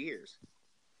 2 more years.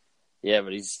 Yeah,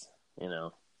 but he's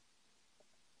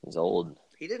old.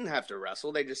 He didn't have to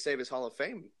wrestle. They just save his Hall of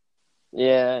Fame.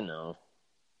 Yeah, I know.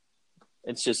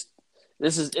 It's just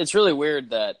it's really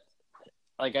weird that.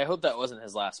 Like, I hope that wasn't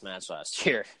his last match last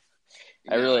year.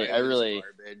 I really.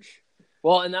 Garbage.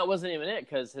 Well, and that wasn't even it,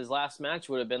 because his last match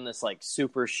would have been this, like,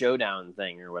 super showdown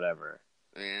thing or whatever.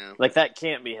 Yeah. Like, that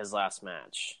can't be his last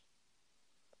match.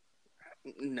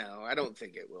 No, I don't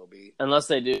think it will be. Unless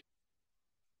they do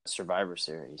Survivor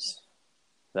Series.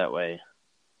 That way.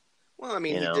 Well, I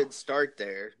mean, he did start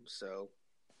there, so.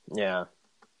 Yeah.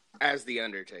 As The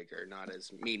Undertaker, not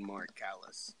as Mean Mark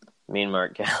Callis. Mean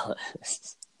Mark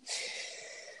Callis.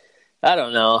 I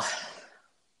don't know.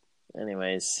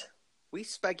 Anyways. We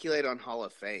speculate on Hall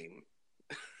of Fame.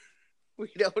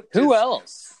 We don't. Who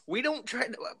else? We don't try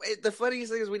to. The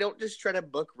funniest thing is we don't just try to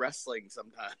book wrestling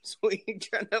sometimes. We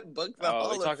try to book the Hall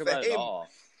of Fame. We talk about it all.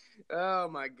 Oh,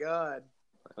 my God.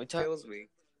 Kills me.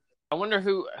 I wonder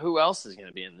who else is going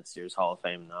to be in this year's Hall of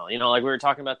Fame, though. Like we were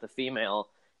talking about the female,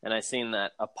 and I seen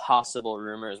that a possible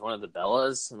rumor is one of the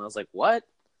Bellas, and I was like, what?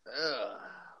 Ugh.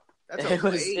 That's a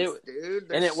waste,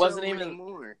 dude. And it wasn't even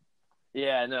more.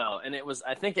 Yeah, no. And it was,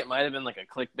 I think it might have been like a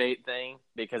clickbait thing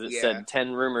because it said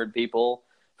 10 rumored people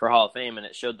for Hall of Fame and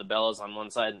it showed the Bellas on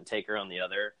one side and Taker on the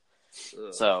other.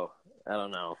 Ugh. So, I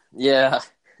don't know. Yeah.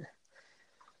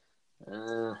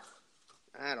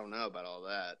 I don't know about all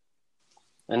that.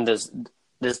 And does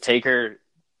Taker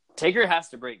has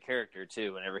to break character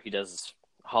too whenever he does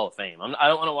Hall of Fame. I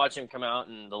don't want to watch him come out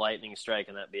and the lightning strike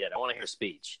and that be it. I want to hear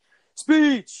speech.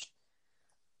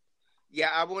 Yeah,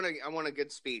 I want a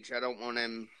good speech. I don't want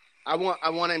him. I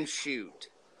want him shoot.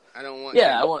 I don't want.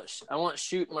 Yeah, I want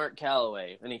shoot Mark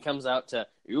Calloway, and he comes out to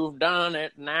 "You've done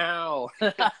it now.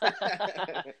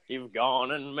 You've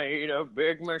gone and made a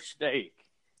big mistake."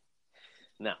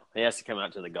 No, he has to come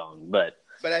out to the gong, but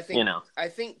I think I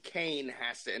think Kane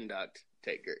has to induct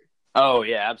Taker. Oh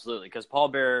yeah, absolutely. Because Paul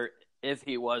Bearer, if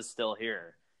he was still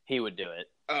here, he would do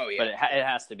it. Oh yeah, but it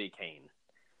has to be Kane.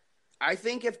 I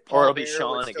think if Paul Bearer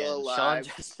was again. still alive,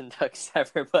 Sean just inducts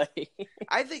everybody.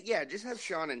 I think just have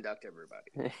Sean induct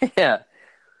everybody. Yeah.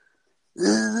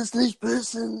 This next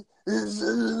person is.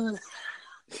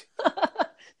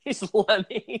 He's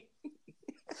Lemmy.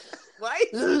 Why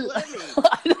is he Lemmy?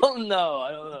 I don't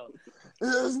know.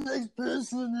 This next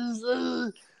person is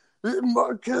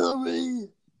Mark Calloway.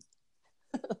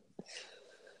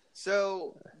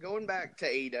 So, going back to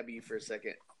AEW for a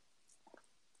second,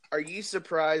 are you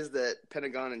surprised that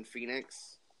Pentagon and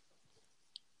Phoenix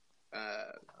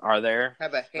are there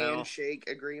have a handshake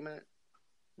agreement?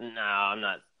 No,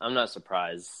 I'm not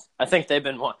surprised. I think they've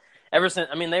been ever since.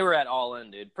 I mean, they were at All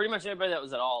In, dude. Pretty much everybody that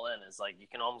was at All In is like you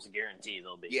can almost guarantee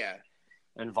they'll be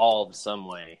involved some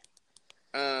way.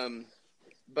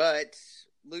 But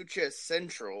Lucha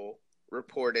Central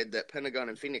reported that Pentagon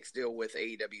and Phoenix deal with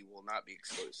AEW will not be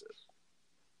exclusive.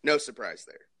 No surprise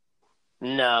there.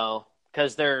 No,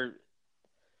 because they're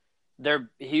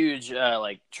huge,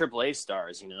 like AAA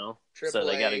stars, you know. AAA, so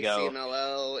they got to go.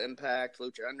 CMLL, Impact,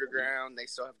 Lucha Underground. They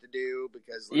still have to do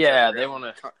because they want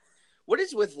to. What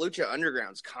is with Lucha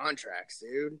Underground's contracts,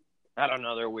 dude? I don't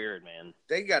know. They're weird, man.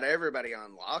 They got everybody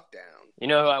on lockdown. You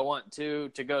know who I want to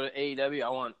go to AEW?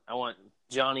 I want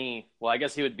Johnny. Well, I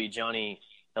guess he would be Johnny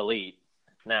Elite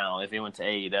now if he went to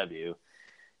AEW.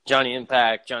 Johnny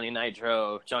Impact, Johnny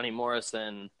Nitro, Johnny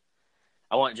Morrison.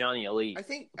 I want Johnny Elite. I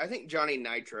think Johnny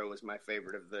Nitro was my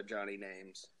favorite of the Johnny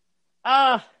names.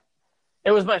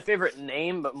 It was my favorite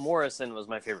name, but Morrison was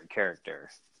my favorite character.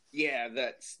 Yeah,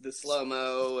 that's the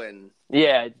slow-mo and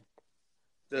yeah,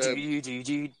 the If you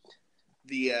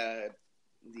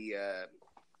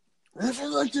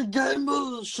like the game,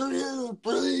 I'll show you how to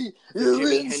play.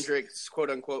 Jimi Hendrix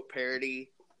quote-unquote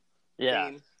parody. Yeah,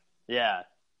 theme. yeah.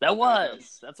 That's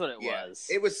what it was.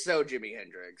 It was so Jimi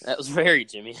Hendrix. That was very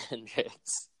Jimi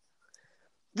Hendrix.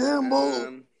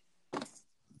 Gamble. Let's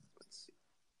see.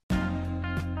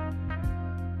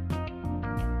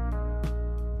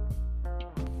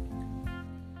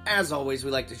 As always, we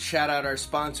like to shout out our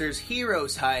sponsors,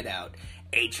 Heroes Hideout.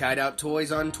 H Hideout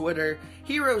Toys on Twitter,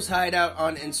 Heroes Hideout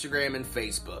on Instagram and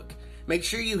Facebook. Make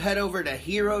sure you head over to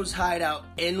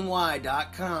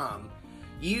heroeshideoutny.com.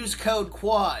 Use code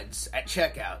QUADS at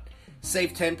checkout.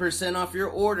 Save 10% off your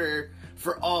order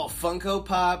for all Funko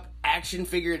Pop, action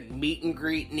figure, meet and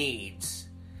greet needs.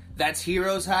 That's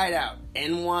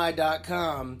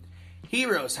heroeshideoutny.com.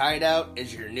 Heroes Hideout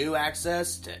is your new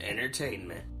access to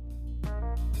entertainment.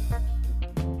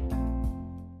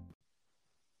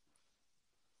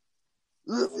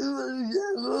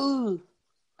 If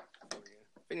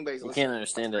anybody's listening can't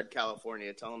understand it.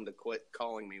 California, tell them to quit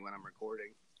calling me when I'm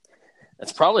recording.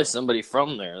 It's probably somebody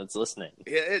from there that's listening.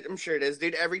 Yeah, I'm sure it is,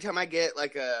 dude. Every time I get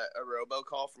like a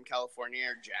robocall from California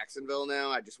or Jacksonville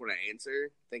now, I just want to answer,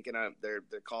 thinking they're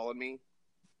calling me.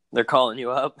 They're calling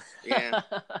you up. Yeah,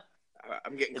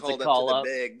 I'm getting It's called a up call to the up.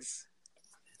 bigs.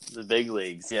 The big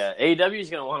leagues, yeah. AEW is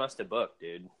going to want us to book,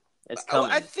 dude. It's coming.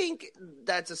 I think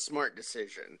that's a smart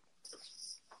decision,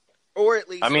 or at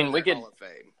least I mean, we could. Hall of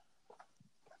Fame.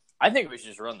 I think we should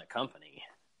just run the company.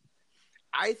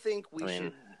 I think we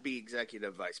should be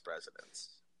executive vice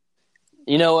presidents.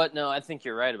 You know what? No, I think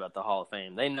you're right about the Hall of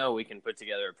Fame. They know we can put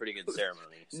together a pretty good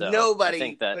ceremony. So Nobody I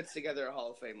think that, puts together a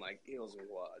Hall of Fame like Heels and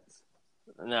Quads.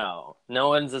 No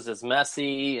one's as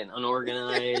messy and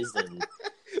unorganized and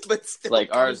but still like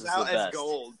ours comes is the out as best.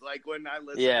 gold. Like when I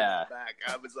listened Yeah. to it back,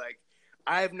 I was like,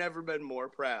 I've never been more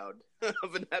proud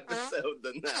of an episode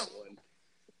than that one.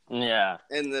 Yeah.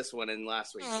 And this one and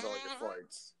last week's with all your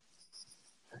farts.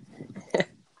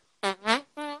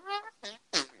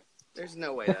 There's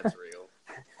no way that's real.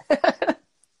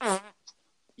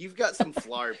 You've got some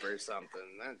flarp or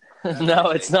something. No,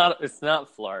 it's not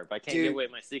flarp. I can't Dude. give away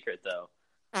my secret though.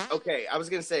 Okay, I was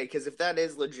gonna say, because if that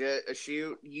is legit a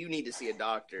shoot, you need to see a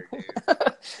doctor, dude.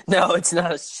 No, it's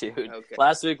not a shoot. Okay.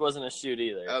 Last week wasn't a shoot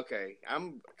either. Okay,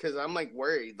 I'm like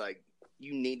worried. Like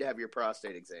you need to have your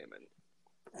prostate examined.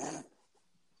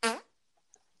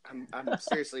 I'm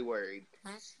seriously worried.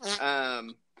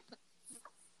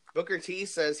 Booker T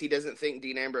says he doesn't think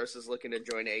Dean Ambrose is looking to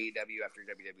join AEW after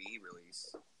WWE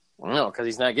release. No, because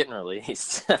he's not getting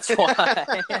released. That's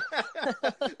why.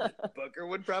 Booker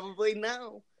would probably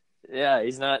know. Yeah,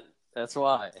 he's not. That's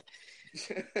why.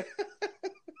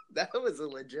 That was a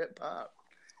legit pop.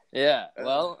 Yeah.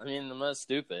 Well, I mean, I'm not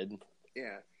stupid.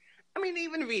 Yeah. I mean,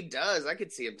 even if he does, I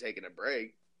could see him taking a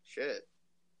break. Shit.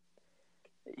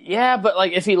 Yeah, but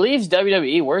like, if he leaves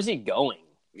WWE, where's he going?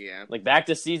 Yeah. Like back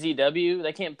to CZW?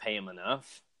 They can't pay him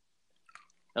enough.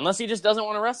 Unless he just doesn't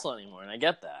want to wrestle anymore, and I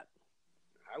get that.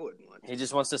 I wouldn't want to. He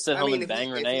just wants to sit I home mean, and if bang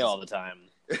he- if Renee he's- all the time.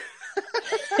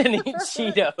 And eat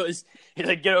Cheetos. He's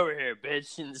like, get over here,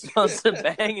 bitch. And just wants to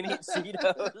bang and eat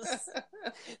Cheetos.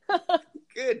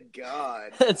 Good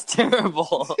God. That's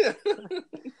terrible.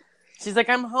 She's like,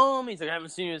 I'm home. He's like, I haven't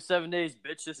seen you in 7 days,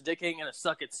 bitch. This dick ain't gonna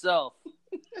suck itself.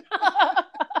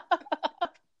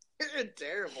 You're a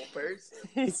terrible person.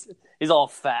 He's all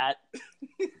fat.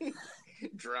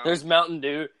 Drunk. There's Mountain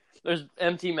Dew. There's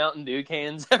empty Mountain Dew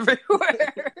cans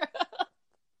everywhere.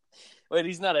 Wait,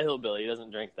 he's not a hillbilly. He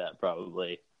doesn't drink that,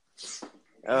 probably.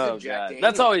 Oh, Jack God. Daniels.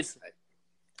 That's always...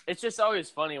 It's just always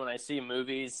funny when I see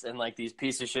movies and, like, these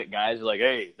piece of shit guys are like,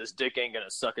 hey, this dick ain't gonna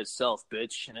suck itself,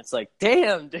 bitch. And it's like,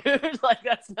 damn, dude. Like,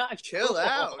 that's not Chill cool.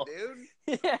 out,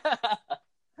 dude. Yeah.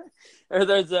 Or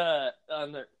there's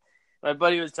my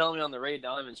buddy was telling me on the Ray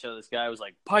Donovan show, this guy was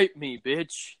like, pipe me,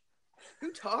 bitch.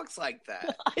 Who talks like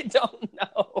that? I don't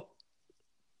know.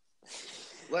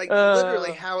 Like,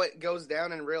 literally how it goes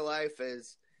down in real life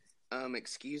is,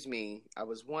 excuse me, I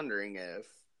was wondering if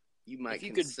you might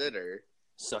consider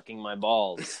sucking my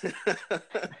balls.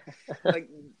 Like,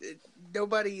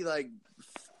 nobody, like,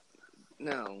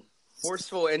 no.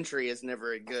 Forceful entry is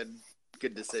never a good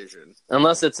decision.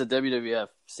 Unless it's a WWF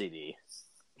CD.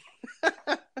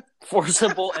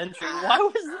 Forcible entry. Why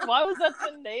was that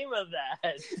the name of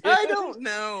that? Dude? I don't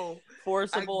know.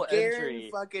 Forcible I entry.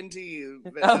 Fucking to you.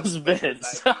 That was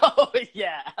Vince. Oh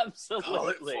yeah, absolutely. Call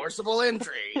it forcible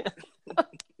entry.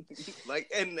 Like,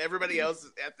 and everybody else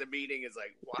at the meeting is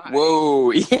like, why?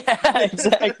 Whoa, yeah,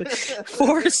 exactly.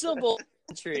 Forcible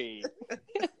entry.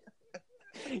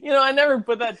 I never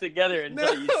put that together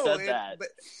until you said that. But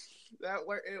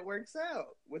it works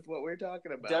out with what we're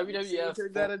talking about. WWF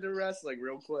turned that into wrestling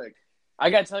real quick. I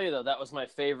gotta tell you though, that was my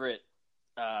favorite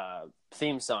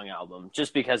theme song album,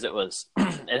 just because it was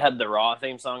it had the Raw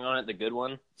theme song on it, the good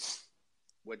one.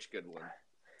 Which good one?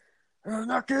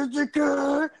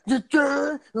 The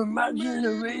guy of my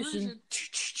generation.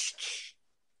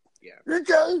 Yeah. The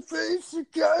guys and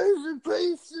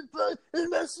face and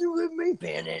messing with me.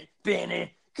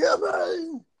 Bennett, come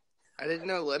on. I didn't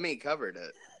know Lemmy covered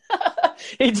it.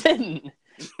 He didn't.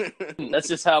 That's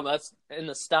in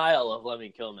the style of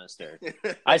Lemmy Kilmister.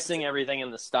 I sing everything in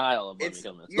the style of Lemmy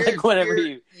Kilmister. Like whenever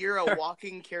you're a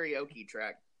walking karaoke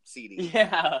track CD.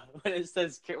 Yeah, when it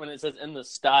says in the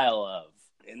style of.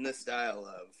 In the style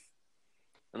of.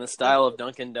 In the style of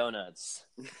Dunkin' Donuts.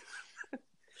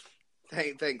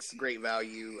 Thanks, Great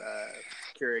Value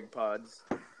Keurig Pods,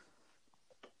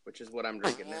 which is what I'm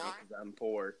drinking now because I'm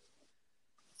poor.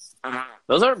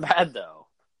 Those aren't bad though.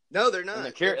 No, they're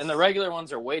not. And the regular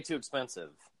ones are way too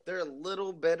expensive. They're a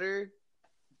little bitter,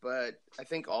 but I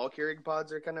think all Keurig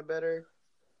Pods are kind of bitter.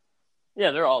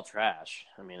 Yeah, they're all trash.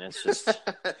 I mean, it's just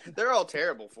they're all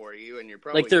terrible for you, and you're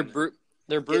probably like they're brewed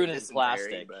in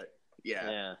plastic. But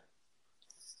yeah.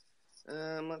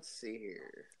 Let's see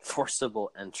here.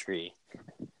 Forcible entry.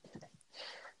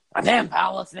 Damn,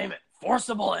 pal, let's name it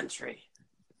Forcible Entry.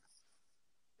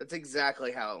 That's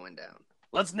exactly how it went down.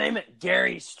 Let's name it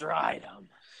Gary Stridham.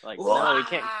 Like, no, we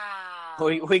can't.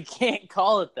 We can't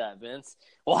call it that, Vince.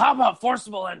 Well, how about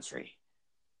Forcible Entry?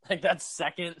 Like, that's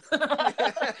second.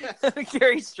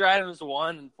 Gary Stridham's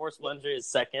one, and Forcible Entry is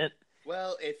second.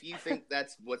 Well, if you think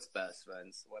that's what's best,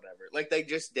 Vince, whatever. Like, they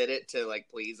just did it to, like,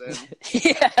 please him.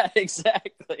 Yeah,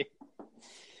 exactly.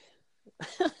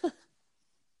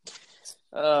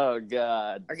 Oh,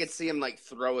 God. I could see him, like,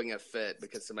 throwing a fit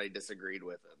because somebody disagreed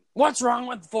with him. What's wrong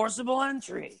with forcible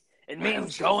entry? It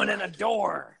means going in a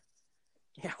door.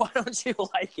 Yeah, why don't you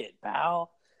like it,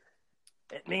 pal?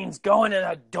 It means going in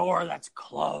a door that's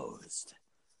closed.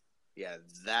 Yeah,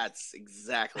 that's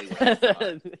exactly what I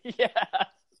thought. Yeah.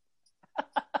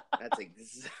 That's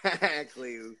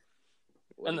exactly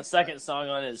what and the second song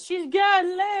on is She's Got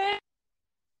Legs.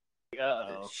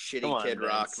 Uh-oh. Shitty Kid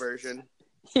Rock version.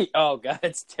 Oh, God,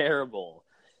 it's terrible.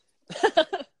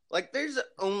 Like, there's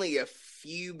only a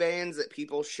few bands that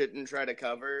people shouldn't try to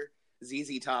cover.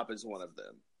 ZZ Top is one of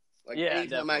them. Like,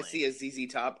 anytime I see a ZZ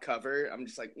Top cover, I'm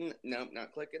just like, nope,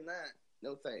 not clicking that.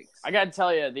 No thanks. I gotta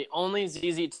tell you, the only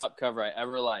ZZ Top cover I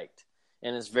ever liked,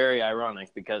 and it's very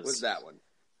ironic because... What's that one?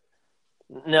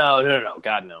 No,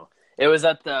 God, no. It was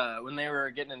at when they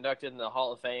were getting inducted in the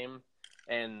Hall of Fame,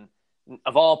 and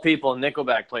of all people,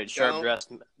 Nickelback played Sharp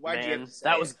Dressed Man.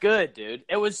 That was good, dude.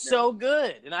 It was so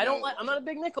good, and I'm not a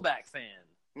big Nickelback fan,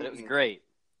 but it was great.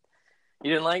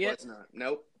 You didn't like it?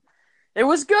 Nope. It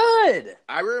was good.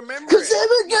 I remember it.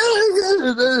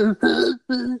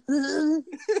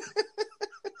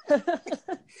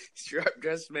 Sharp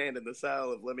Dressed Man in the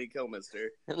style of Lemmy Kilmister.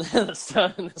 In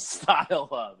the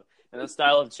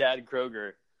style of Chad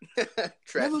Kroger.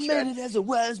 Never made it as a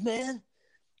wise man.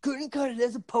 Couldn't cut it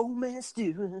as a poor man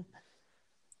stew.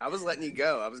 I was letting you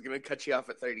go. I was going to cut you off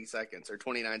at 30 seconds or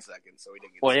 29 seconds, so we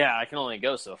didn't get. Well, yeah, I can only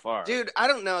go so far, dude. I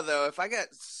don't know though. If I got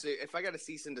a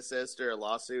cease and desist or a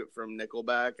lawsuit from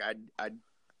Nickelback, I'd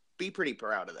be pretty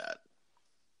proud of that.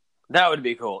 That would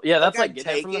be cool. Yeah, that's like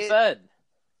getting it from the Fed.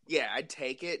 Yeah, I'd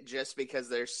take it just because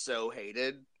they're so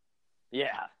hated.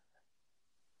 Yeah.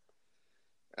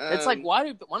 It's like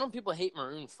why don't people hate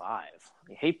Maroon 5?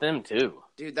 They hate them too,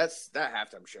 dude. That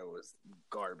halftime show was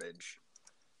garbage.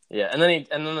 Yeah, and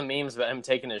then the memes about him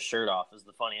taking his shirt off is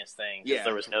the funniest thing. Yeah,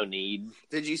 there was no need.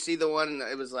 Did you see the one?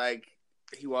 It was like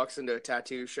he walks into a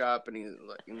tattoo shop and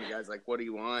and the guy's like, "What do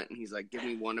you want?" And he's like, "Give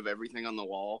me one of everything on the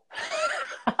wall."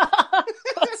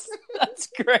 That's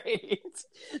great.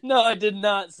 No, I did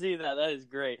not see that. That is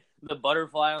great. The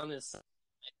butterfly on his.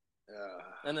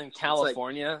 And then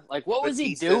California. Like what was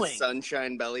he Batista's doing?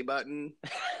 Sunshine belly button.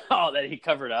 Oh, that he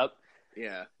covered up?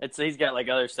 Yeah. He's got like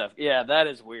other stuff. Yeah, that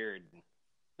is weird.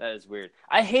 That is weird.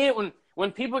 I hate it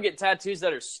when people get tattoos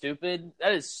that are stupid.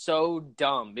 That is so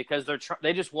dumb because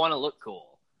they just want to look cool.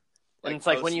 And it's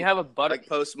like when you have a butter... Like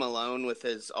Post Malone with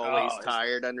his always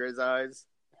tired under his eyes.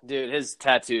 Dude, his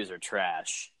tattoos are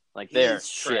trash. Like, they're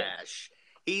trash.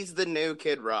 He's the new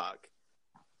Kid Rock.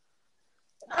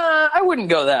 I wouldn't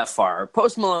go that far.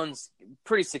 Post Malone's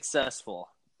pretty successful.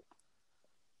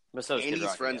 But so is and Kid he's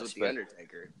Rock, friends with The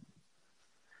Undertaker.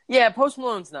 Yeah, Post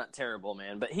Malone's not terrible,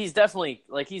 man. But he's definitely,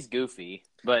 like, he's goofy.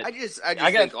 But I just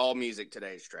think all music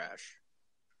today is trash.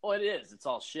 Well, it is. It's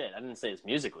all shit. I didn't say his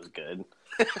music was good.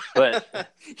 But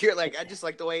you're like, I just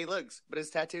like the way he looks, but his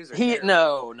tattoos are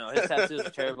terrible. No, his tattoos are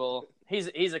terrible.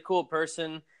 He's a cool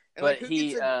person, and but like,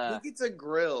 who gets a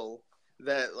grill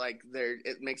that like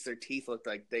it makes their teeth look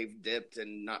like they've dipped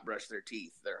and not brushed their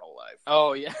teeth their whole life.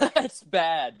 Oh yeah, that's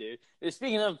bad, dude.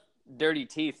 Speaking of dirty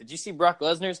teeth, did you see Brock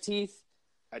Lesnar's teeth?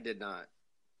 I did not.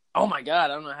 Oh my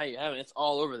god, I don't know how you haven't. It's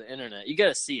all over the internet. You got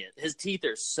to see it. His teeth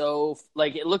are so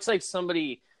like it looks like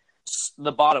somebody.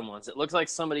 The bottom ones. It looks like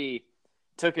somebody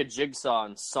took a jigsaw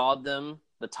and sawed them,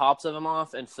 the tops of them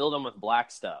off, and filled them with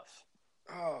black stuff.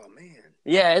 Oh, man.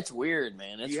 Yeah, it's weird,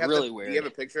 man. It's really weird. Do you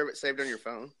have a picture of it saved on your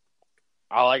phone?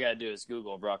 All I gotta do is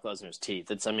Google Brock Lesnar's teeth.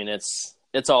 It's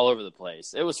all over the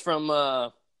place. It was from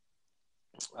Royal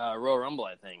Rumble,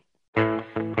 I think.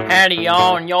 Howdy,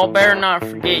 y'all, and y'all better not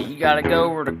forget you gotta go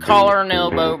over to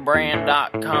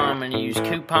collarandelbowbrand.com and use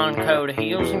coupon code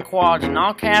Heels and Quads in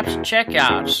all caps at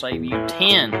checkout to save you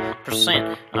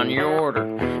 10% on your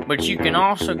order. But you can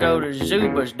also go to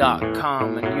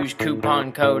zubas.com and use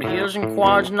coupon code Heels and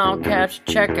Quads in all caps at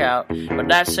checkout, but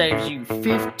that saves you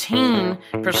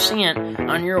 15%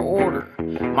 on your order.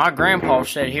 My grandpa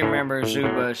said he remembers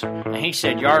Zubas, and he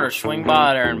said you ought to swing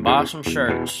by there and buy some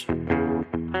shirts.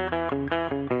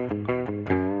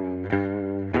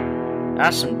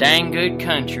 That's some dang good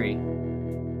country.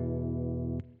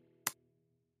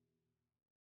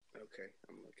 Okay,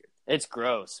 I'm looking. It's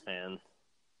gross, man.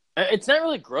 It's not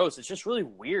really gross. It's just really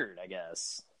weird, I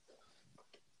guess.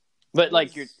 But,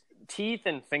 like, your teeth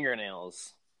and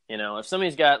fingernails, you know, if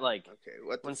somebody's got, like... Okay,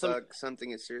 what the fuck? Something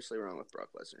is seriously wrong with Brock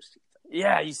Lesnar's teeth.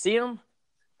 Yeah, you see them?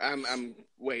 I'm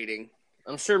waiting.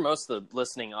 I'm sure most of the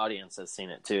listening audience has seen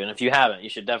it, too. And if you haven't, you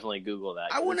should definitely Google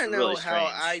that. I want to know really how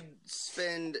I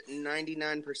spend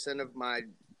 99% of my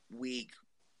week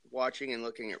watching and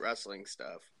looking at wrestling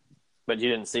stuff. But you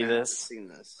didn't see this? I haven't seen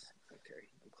this. Okay,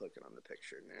 I'm clicking on the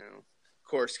picture now. Of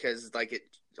course, because like it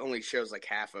only shows like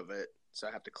half of it, so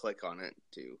I have to click on it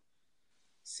to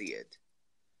see it.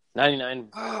 99%.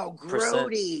 Oh,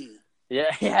 grody.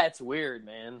 Yeah, it's weird,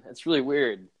 man. It's really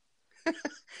weird.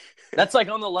 That's like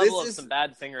on the level of some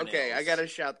bad fingernails. Okay, I gotta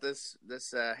shout this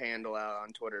handle out on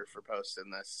Twitter for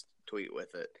posting this tweet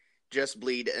with it. Just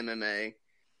Bleed MMA.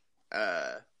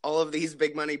 All of these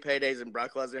big money paydays, and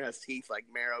Brock Lesnar has teeth like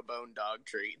marrow bone dog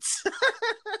treats.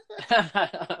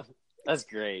 That's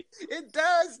great. It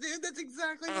does, dude. That's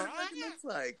exactly what it looks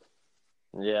like.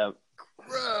 Yeah.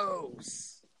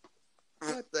 Gross.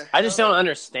 What the hell? I just don't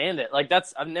understand it. Like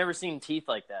I've never seen teeth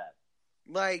like that.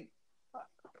 Like.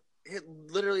 It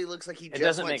literally looks like he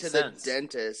just went to the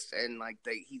dentist and like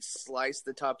he sliced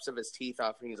the tops of his teeth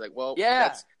off and he's like, "Well,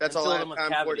 yeah, that's all I have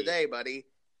time for today, buddy."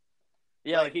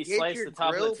 Yeah, like he sliced the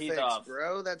top of the teeth off,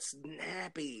 bro. That's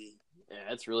nappy. Yeah,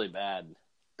 that's really bad.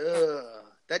 Ugh,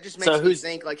 that just makes me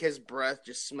think like his breath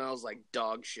just smells like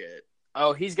dog shit.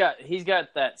 Oh, he's got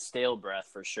that stale breath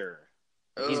for sure.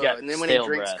 He's got and then when he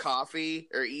drinks coffee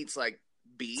or eats like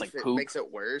beef, like it makes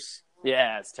it worse.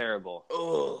 Yeah, it's terrible.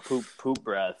 Oh, poop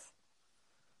breath.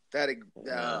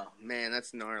 Oh man,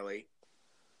 that's gnarly.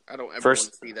 I don't ever want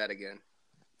to see that again.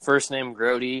 First name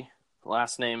Grody,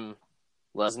 last name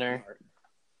Lesnar.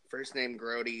 First name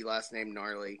Grody, last name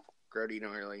Gnarly. Grody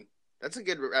Gnarly. That's a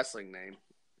good wrestling name.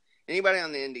 Anybody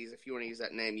on the indies, if you want to use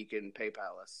that name, you can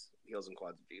PayPal us,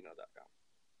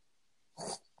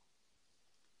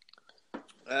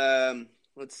 heelsandquads@gmail.com.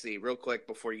 Let's see, real quick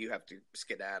before you have to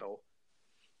skedaddle.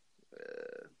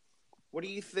 What do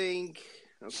you think?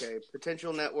 Okay,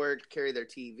 potential network carry their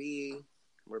TV.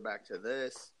 We're back to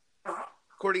this.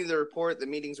 According to the report, the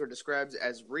meetings were described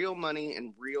as real money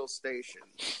and real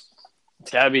stations.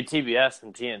 It's got to be TBS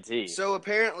and TNT. So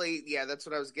apparently, yeah, that's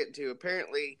what I was getting to.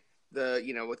 Apparently,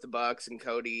 with the Bucks and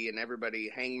Cody and everybody,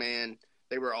 Hangman,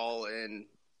 they were all in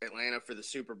Atlanta for the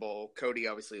Super Bowl. Cody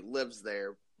obviously lives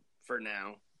there for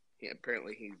now. Yeah,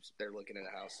 apparently they're looking at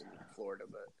a house in Florida,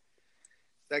 but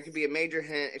that could be a major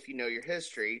hint if you know your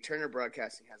history. Turner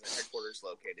Broadcasting has a headquarters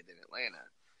located in Atlanta.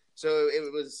 So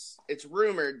it's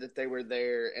rumored that they were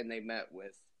there and they met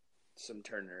with some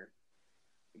Turner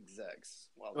execs.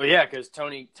 Well, yeah, because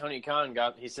Tony Khan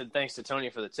he said thanks to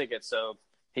Tony for the ticket. So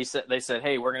they said,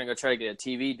 hey, we're gonna go try to get a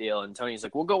TV deal, and Tony's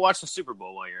like, we'll go watch the Super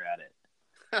Bowl while you're at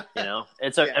it. You know,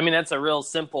 Yeah. I mean, that's a real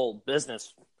simple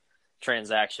business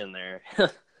transaction there.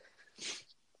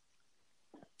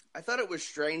 I thought it was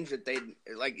strange that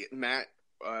Matt.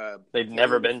 They've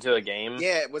never been to a game.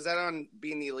 Yeah, was that on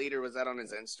Being the Elite or was that on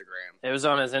his Instagram? It was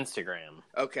on his Instagram.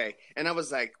 Okay, and I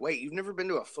was like, wait, you've never been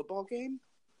to a football game?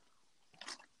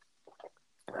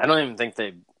 I don't even think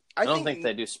they. I don't think think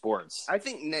they do sports. I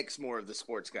think Nick's more of the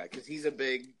sports guy because he's a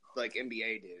big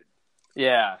NBA dude.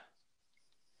 Yeah.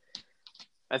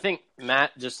 I think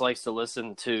Matt just likes to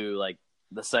listen to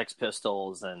the Sex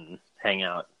Pistols and hang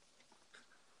out.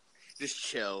 Just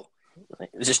chill.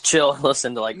 Just chill and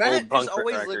listen to Matt old punk just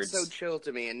always records. looks so chill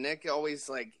to me, and Nick always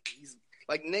he's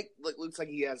Nick looks like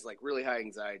he has really high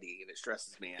anxiety and it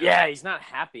stresses me out. Yeah, he's not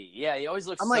happy. Yeah, he always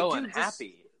looks I'm so dude,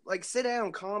 unhappy. Just, sit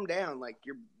down, calm down.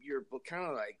 You're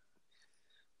kind of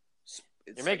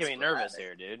You're making me nervous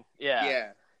here, dude. Yeah.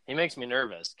 Yeah. He makes me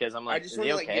nervous because I'm I like, just is want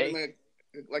he to okay?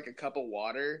 give him a cup of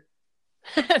water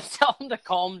Tell him to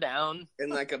calm down.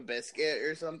 and a biscuit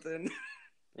or something.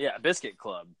 Yeah, Biscuit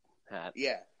Club hat.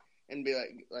 Yeah. And be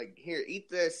like, here, eat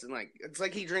this. And it's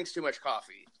like he drinks too much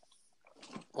coffee.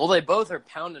 Well, they both are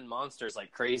pounding monsters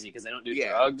like crazy because they don't do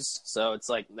drugs. So it's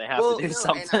like they have to do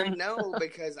something. And I know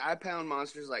because I pound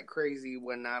monsters like crazy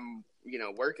when I'm,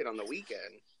 working on the weekend.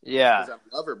 Yeah. Because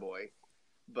I'm a lover boy.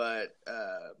 But,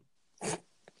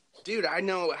 dude, I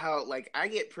know how, I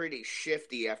get pretty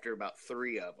shifty after about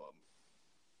 3 of them.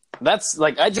 That's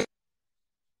I just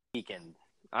weekend.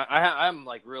 I'm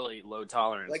really low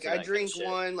tolerance. I drink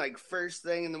one first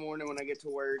thing in the morning when I get to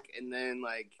work, and then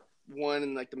one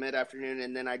in the mid afternoon,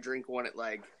 and then I drink one at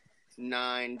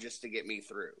 9 just to get me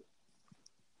through.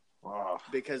 Oh.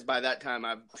 Because by that time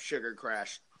I've sugar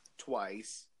crashed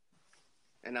twice,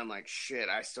 and I'm like, shit,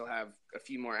 I still have a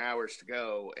few more hours to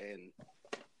go, and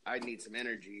I need some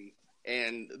energy.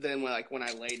 And then when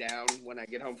I lay down, when I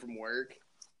get home from work,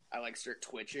 I start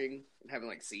twitching and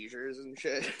having seizures and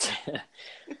shit.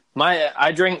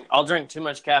 I'll drink too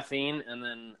much caffeine and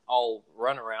then I'll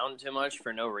run around too much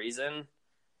for no reason.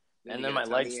 And then my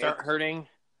legs start hurting.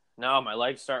 No, my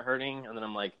legs start hurting and then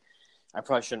I'm like, I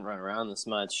probably shouldn't run around this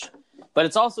much. But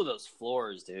it's also those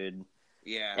floors, dude.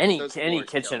 Yeah. Any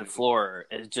kitchen floor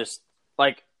is just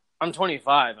I'm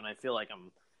 25 and I feel like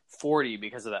I'm 40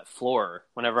 because of that floor.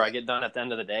 Whenever I get done at the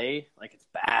end of the day, it's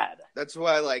bad. That's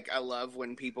why I love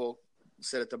when people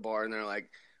sit at the bar and they're like,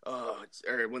 oh,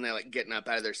 or when they're getting up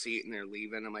out of their seat and they're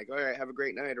leaving. I'm like, all right, have a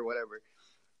great night or whatever.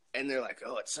 And they're like,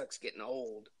 oh, it sucks getting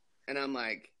old. And I'm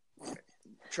like,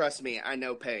 trust me, I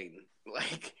know pain.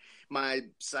 My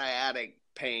sciatic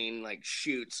pain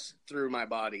shoots through my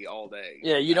body all day.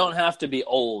 Yeah, you don't have to be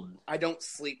old. I don't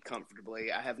sleep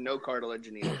comfortably. I have no cartilage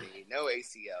in either knee, no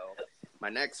ACL. My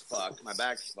neck's fucked. My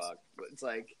back's fucked. But it's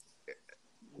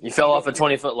you fell off a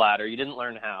 20-foot ladder. You didn't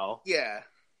learn how. Yeah.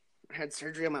 I had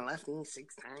surgery on my left knee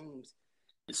 6 times.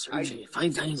 Surgery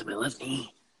 5 times on my left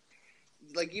knee.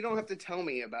 You don't have to tell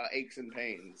me about aches and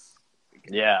pains.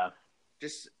 Yeah.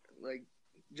 Just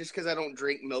because I don't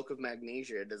drink milk of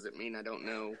magnesia doesn't mean I don't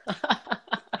know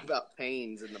about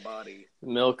pains in the body.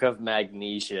 Milk of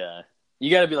magnesia.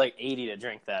 You got to be 80 to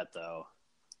drink that, though.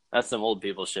 That's some old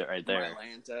people shit right there.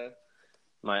 Atlanta.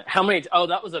 How many? Oh,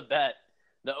 that was a bet.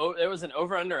 There was an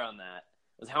over/under on that.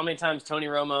 It was how many times Tony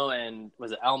Romo and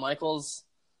was it Al Michaels?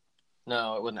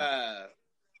 No, it wasn't.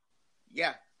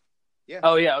 Yeah.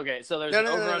 Oh yeah. Okay. So there's an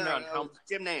over/under on how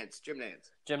Jim Nance. Jim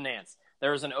Nance. There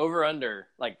was an over/under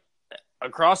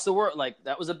across the world.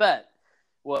 That was a bet.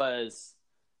 Was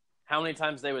how many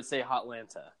times they would say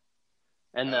Hotlanta,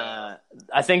 and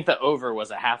I think the over was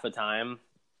a half a time.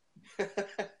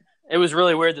 It was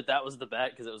really weird that was the bet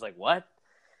because it was what?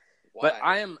 Why? But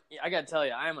I got to tell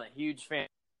you, I am a huge fan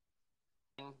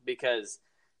because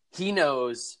he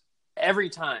knows every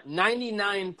time,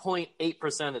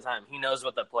 99.8% of the time, he knows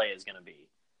what the play is going to be.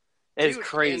 It's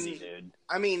crazy, dude.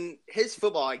 I mean, his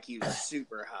football IQ is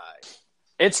super high.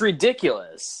 It's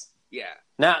ridiculous. Yeah.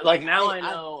 Now I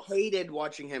know. I hated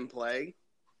watching him play.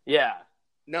 Yeah.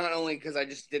 Not only because I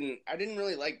didn't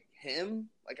really like him.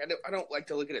 I don't like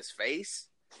to look at his face.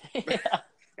 Yeah.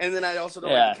 And then I also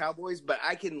don't like the Cowboys, but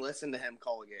I can listen to him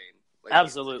call a game.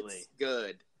 Absolutely. It's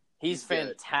good. He's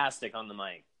fantastic on the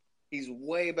mic. He's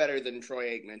way better than Troy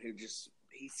Aikman,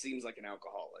 he seems like an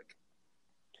alcoholic.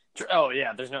 Oh,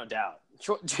 yeah, there's no doubt.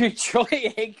 Troy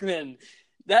Aikman,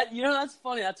 that's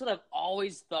funny. That's what I've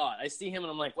always thought. I see him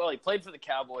and I'm like, well, he played for the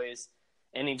Cowboys,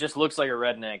 and he just looks like a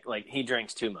redneck. Like he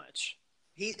drinks too much.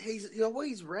 He's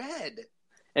always red.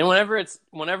 And whenever it's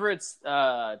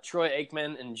Troy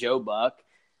Aikman and Joe Buck,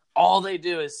 all they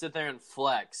do is sit there and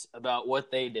flex about what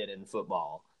they did in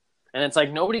football. And it's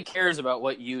like nobody cares about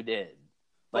what you did.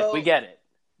 Like, we get it.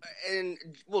 And,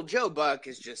 Joe Buck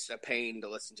is just a pain to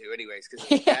listen to anyways because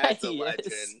his dad's a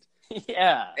legend.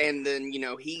 Yeah. And then,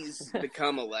 he's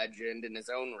become a legend in his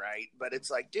own right. But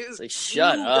it's like, dude,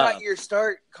 shut you up. got your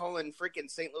start calling freaking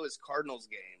St. Louis Cardinals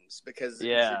games because it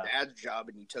was your dad's job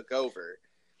and you took over.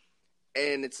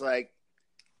 And it's like,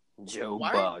 Joe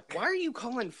Buck. Why are you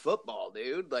calling football,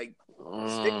 dude? Like,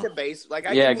 stick to base. Like,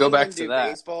 I can go back to do that.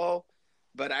 baseball,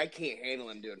 but I can't handle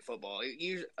him doing football.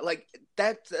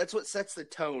 That's what sets the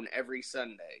tone every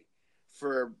Sunday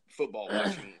for football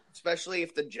watching, especially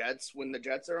if when the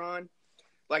Jets are on.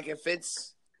 Like, if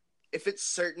it's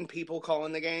certain people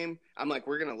calling the game, I'm like,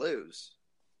 we're gonna lose.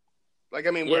 Like,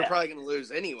 I mean, we're probably gonna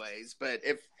lose anyways. But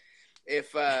if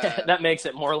that makes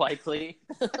it more likely.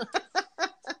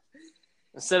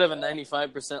 Instead of a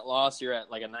 95% loss, you're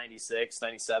at like a 96,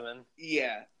 97.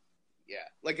 Yeah.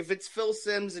 Like if it's Phil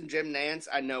Simms and Jim Nantz,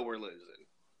 I know we're losing.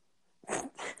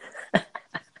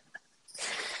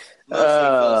 Mostly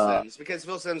Phil Simms, because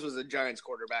Phil Simms was a Giants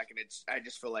quarterback, and I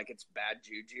just feel like it's bad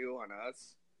juju on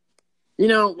us.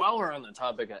 While we're on the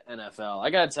topic of NFL, I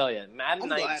gotta tell you, Madden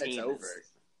 19 glad it's over.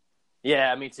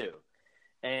 Yeah, me too.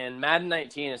 And Madden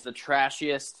 19 is the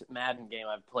trashiest Madden game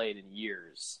I've played in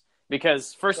years.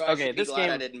 Because this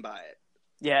game, I didn't buy it.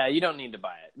 Yeah, you don't need to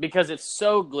buy it because it's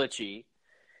so glitchy.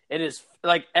 It is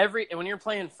like when you're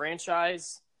playing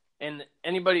franchise, and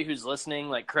anybody who's listening,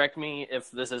 like, correct me if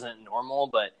this isn't normal,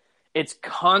 but it's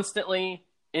constantly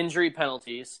injury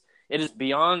penalties. It is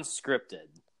beyond scripted.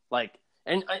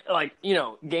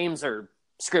 Games are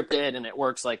scripted and it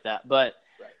works like that. But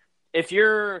if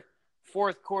you're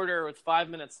fourth quarter with 5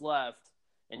 minutes left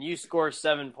and you score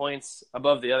 7 points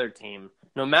above the other team,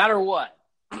 no matter what,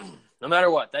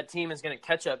 that team is going to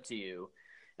catch up to you,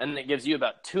 and it gives you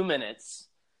about 2 minutes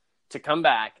to come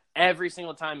back every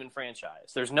single time in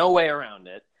franchise. There's no way around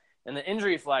it. And the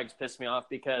injury flags piss me off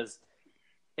because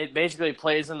it basically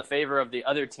plays in the favor of the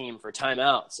other team for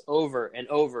timeouts over and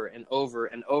over and over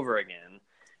and over again.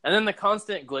 And then the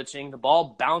constant glitching, the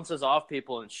ball bounces off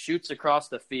people and shoots across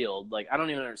the field. Like, I don't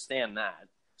even understand that.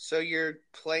 So you're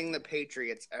playing the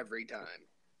Patriots every time.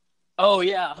 Oh,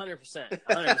 yeah, 100%.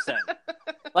 100%.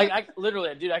 Like, I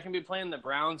can be playing the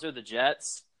Browns or the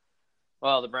Jets.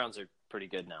 Well, the Browns are pretty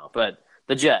good now, but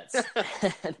the Jets.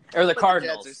 Or the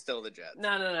Cardinals. The Jets are still the Jets.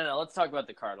 No. Let's talk about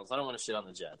the Cardinals. I don't want to shit on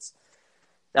the Jets.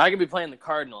 I could be playing the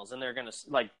Cardinals, and they're going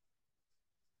to,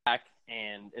 back,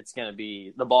 and it's going to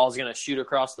be – the ball's going to shoot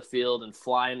across the field and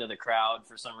fly into the crowd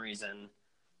for some reason,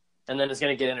 and then it's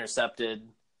going to get intercepted.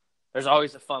 There's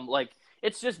always a fumble. Like,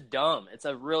 it's just dumb. It's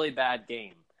a really bad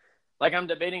game. Like, I'm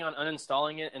debating on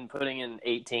uninstalling it and putting in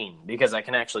 18 because I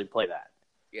can actually play that.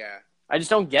 Yeah. I just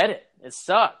don't get it. It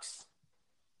sucks.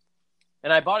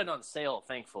 And I bought it on sale,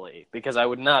 thankfully, because I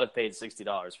would not have paid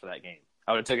 $60 for that game.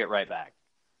 I would have took it right back.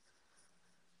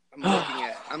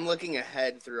 I'm looking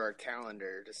ahead through our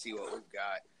calendar to see what we've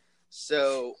got.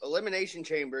 So, Elimination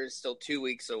Chamber is still 2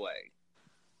 weeks away.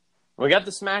 We got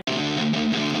the Smack.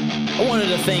 I wanted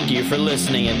to thank you for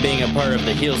listening and being a part of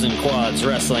the Heels and Quads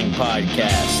Wrestling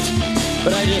Podcast.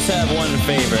 But I just have one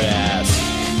favor to ask,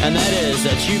 and that is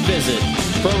that you visit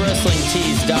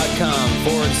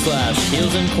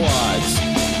ProWrestlingTees.com/Heels and Quads.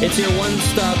 It's your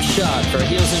one-stop shop for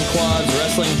Heels and Quads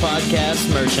Wrestling Podcast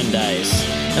merchandise.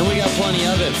 And we got plenty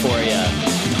of it for you.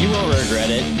 You won't regret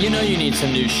it. You know you need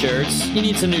some new shirts. You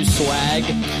need some new swag.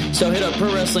 So hit up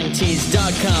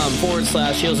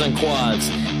ProWrestlingTees.com/Heels and Quads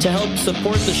to help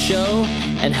support the show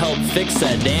and help fix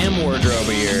that damn wardrobe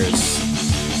of yours.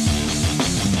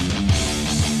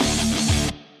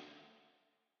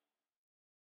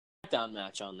 SmackDown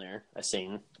match on there, I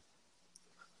seen.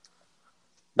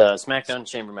 The SmackDown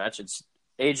Chamber match. It's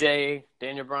AJ,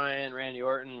 Daniel Bryan, Randy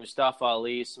Orton, Mustafa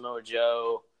Ali, Samoa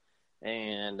Joe,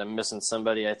 and I'm missing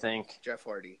somebody, I think. Jeff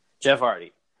Hardy.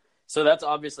 So that's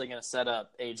obviously going to set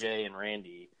up AJ and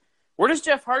Randy. Where does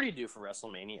Jeff Hardy do for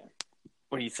WrestleMania?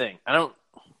 What do you think? I don't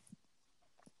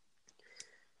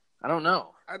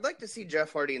know. I'd like to see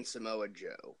Jeff Hardy and Samoa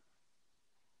Joe.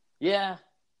 Yeah.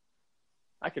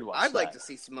 I could watch I'd that. like to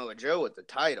see Samoa Joe with the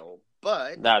title,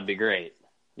 but that would be great.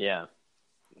 Yeah.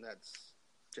 That's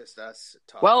just us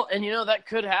talking. Well, and that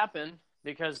could happen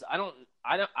because I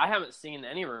haven't seen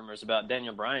any rumors about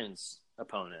Daniel Bryan's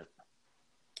opponent.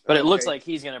 But it looks like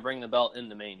he's going to bring the belt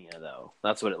into Mania, though.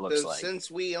 That's what it looks like.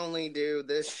 Since we only do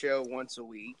this show once a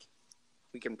week,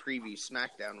 we can preview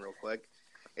SmackDown real quick.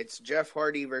 It's Jeff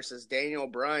Hardy versus Daniel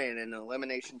Bryan in an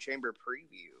Elimination Chamber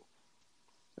preview.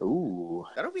 Ooh.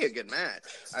 That'll be a good match.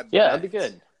 Yeah, that'd be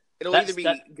good. It'll either be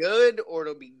good or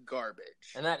it'll be garbage.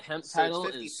 And that hemp So title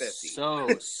it's 50-50. is so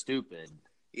stupid.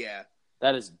 Yeah.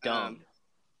 That is dumb.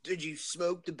 Did you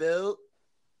smoke the belt?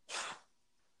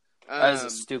 That is the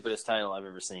stupidest title I've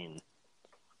ever seen.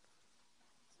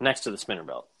 Next to the spinner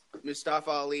belt. Mustafa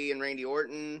Ali and Randy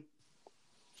Orton.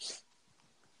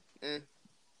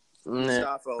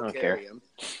 Mustafa will carry him.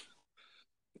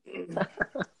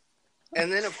 And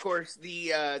then, of course,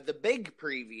 the big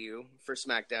preview for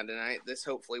SmackDown tonight. This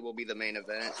hopefully will be the main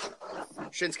event.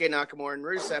 Shinsuke Nakamura and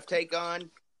Rusev take on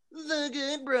the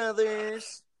Good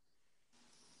Brothers.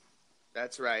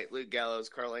 That's right. Luke Gallows,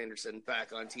 Carl Anderson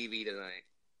back on TV tonight.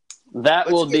 That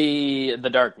will be the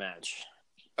dark match.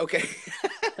 Okay.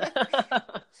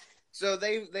 So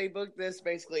they booked this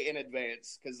basically in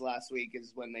advance because last week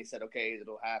is when they said, okay,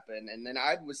 it'll happen. And then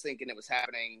I was thinking it was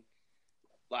happening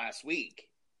last week.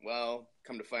 Well,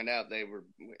 come to find out, they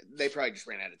probably just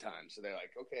ran out of time. So they're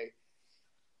like, okay.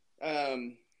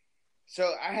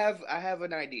 So I have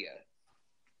an idea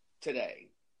today.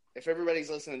 If everybody's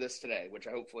listening to this today, which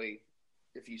hopefully,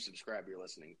 if you subscribe, you're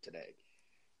listening today,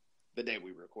 the day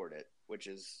we record it, which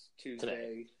is Tuesday.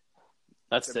 Today.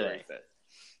 That's February 5th.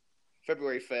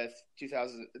 February 5th,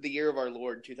 the year of our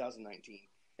Lord, 2019.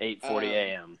 8:40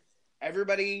 a.m.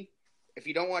 Everybody, if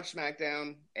you don't watch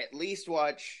SmackDown, at least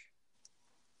watch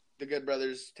the Good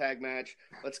Brothers tag match.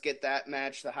 Let's get that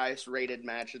match the highest rated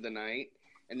match of the night,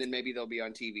 and then maybe they'll be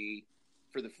on TV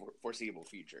for the foreseeable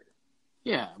future.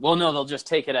 Yeah. Well, no, they'll just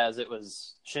take it as it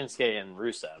was Shinsuke and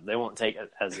Rusev. They won't take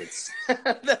it as it's...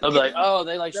 They'll be like, oh,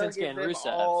 they like Shinsuke and Rusev.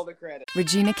 All the credit.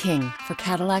 Regina King for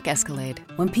Cadillac Escalade.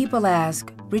 When people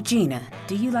ask, Regina,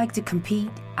 do you like to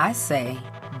compete? I say,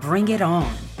 bring it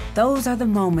on. Those are the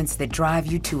moments that drive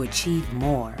you to achieve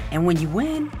more. And when you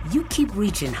win, you keep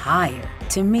reaching higher.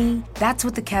 To me, that's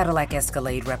what the Cadillac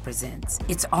Escalade represents.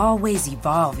 It's always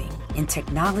evolving in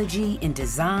technology, in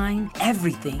design,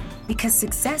 everything. Because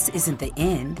success isn't the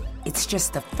end, it's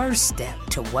just the first step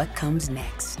to what comes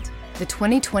next. The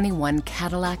 2021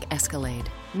 Cadillac Escalade.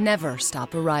 Never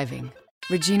stop arriving.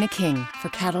 Regina King for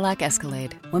Cadillac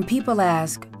Escalade. When people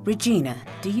ask, Regina,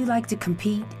 do you like to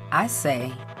compete? I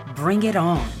say, bring it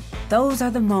on. Those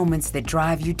are the moments that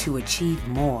drive you to achieve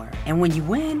more. And when you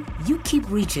win, you keep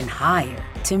reaching higher.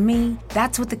 To me,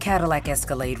 that's what the Cadillac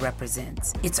Escalade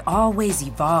represents. It's always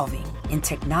evolving in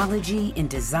technology, in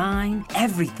design,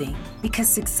 everything. Because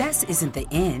success isn't the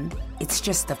end, it's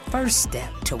just the first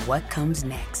step to what comes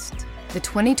next. The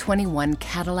 2021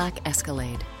 Cadillac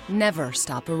Escalade. Never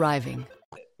stop arriving.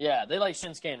 Yeah, they like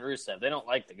Shinsuke and Rusev. They don't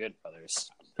like the Good Brothers.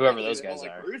 Whoever those guys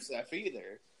are. Rusev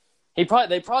either. They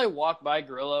probably walk by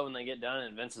Gorilla when they get done,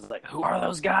 and Vince is like, "Who are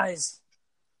those guys?"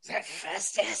 Is that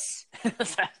Festus?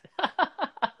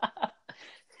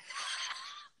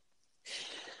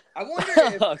 I wonder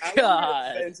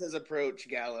if Vince has approached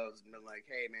Gallows and been like,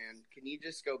 "Hey, man, can you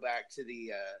just go back to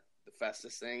the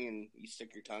Festus thing and you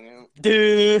stick your tongue out?"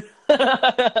 Dude,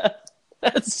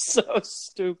 that's so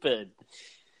stupid.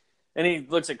 And he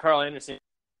looks at Carl Anderson.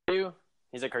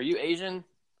 He's like, "Are you Asian?"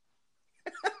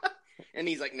 And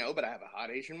he's like, "No, but I have a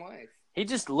hot Asian wife." He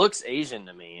just looks Asian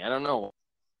to me. I don't know.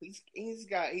 He's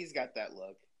got that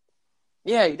look.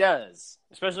 Yeah, he does.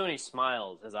 Especially when he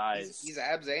smiles, his eyes. He's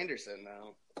Abs Anderson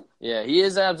though. Yeah, he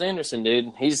is Abs Anderson,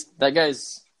 dude. That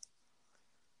guy's.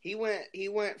 He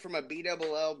went from a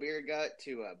BWL beer gut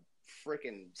to a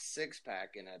freaking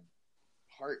 6-pack in a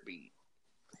heartbeat.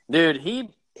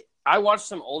 Dude, I watched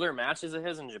some older matches of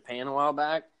his in Japan a while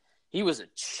back. He was a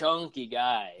chunky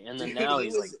guy, and then now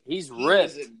he's ripped. He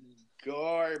was in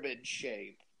garbage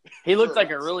shape. He looked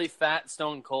like a really fat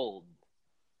Stone Cold.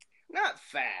 Not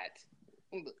fat.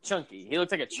 Chunky. He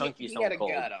looked like a chunky Stone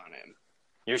Cold. He had a gut on him.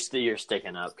 You're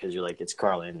sticking up because you're like, it's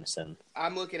Carl Anderson.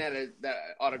 I'm looking at that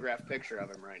autographed picture of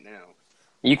him right now.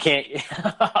 You can't.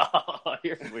 Oh,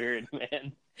 you're weird,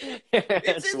 man.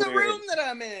 It's in the room that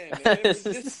I'm in. And it was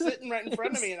just sitting right in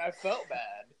front of me, and I felt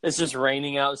bad. It's just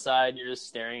raining outside. You're just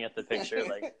staring at the picture.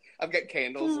 Like I've got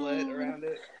candles lit around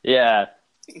it. Yeah.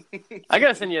 I got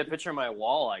to send you a picture of my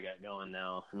wall I got going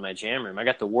now in my jam room. I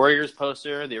got the Warriors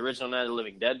poster, the original Night of the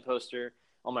Living Dead poster,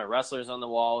 all my wrestlers on the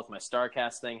wall with my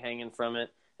StarCast thing hanging from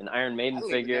it, an Iron Maiden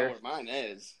figure. I don't even know where mine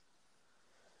is.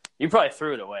 You probably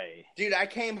threw it away. Dude, I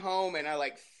came home and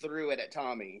I threw it at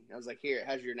Tommy. I was like, "Here, it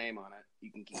has your name on it.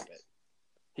 You can keep it."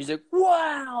 He's like,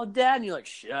 "Wow, Dad." And you're like,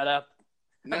 "Shut up."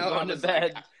 No, I'm going to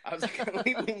bed. I was like, "I don't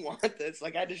even want this."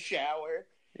 Like, I had to shower.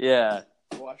 Yeah.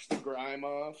 Wash the grime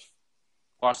off.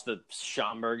 Wash the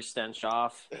Schomburg stench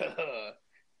off. Ugh.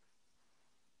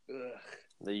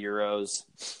 the Euros.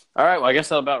 All right, well, I guess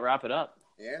that'll about wrap it up.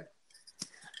 Yeah.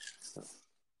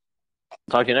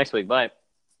 Talk to you next week. Bye.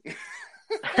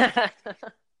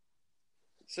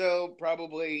 So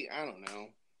probably, I don't know.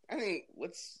 I think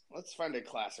let's find a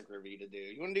classic review to do.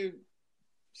 You want to do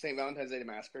St. Valentine's Day to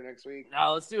Massacre next week?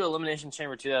 No, let's do Elimination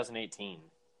Chamber 2018.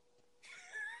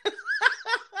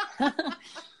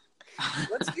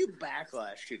 Let's do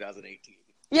Backlash 2018.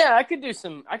 Yeah, I could do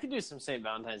some St.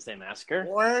 Valentine's Day Massacre.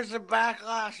 Where's the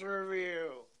Backlash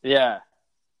review? Yeah.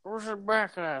 Where's the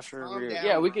Backlash Calm review? down,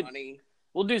 Yeah, Ronnie.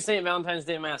 we'll do St. Valentine's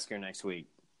Day Massacre next week.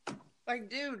 Like,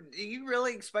 dude, do you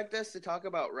really expect us to talk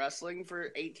about wrestling for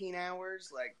 18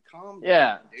 hours? Like, calm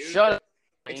Yeah, down, dude. shut up.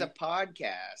 It's a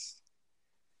podcast.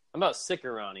 I'm about sick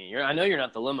of Ronnie. I know you're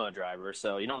not the limo driver,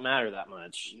 so you don't matter that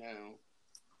much. No.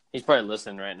 He's probably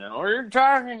listening right now. Or you're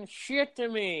talking shit to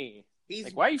me. He's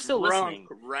Like, why are you still drunk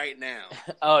listening? right now.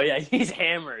 Oh, yeah, he's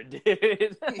hammered,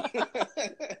 dude.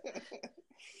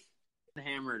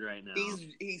 Hammered right now.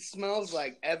 He smells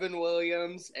like Evan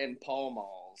Williams and Paul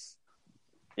Malls.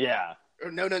 Yeah.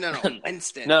 Or no,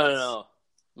 Winston. No.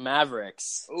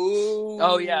 Mavericks. Ooh.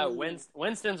 Oh, yeah,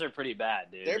 Winston's are pretty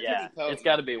bad, dude. They're yeah, pretty potent. it's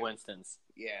got to be Winston's.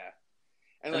 Yeah.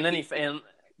 And then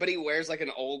But he wears like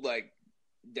an old like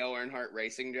Dale Earnhardt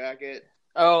racing jacket.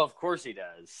 Oh, of course he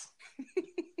does.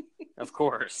 Of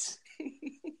course.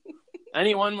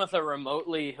 Anyone with a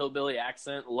remotely hillbilly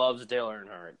accent loves Dale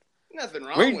Earnhardt. Nothing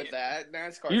wrong with that.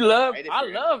 NASCAR. I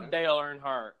love Dale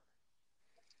Earnhardt.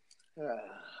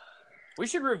 We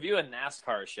should review a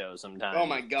NASCAR show sometime. Oh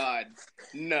my God,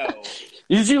 no!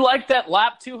 Did you like that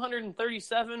lap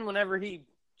 237 whenever he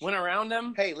went around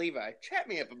him? Hey Levi, chat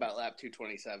me up about lap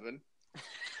 227.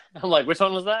 I'm like, which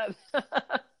one was that?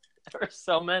 There were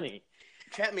so many.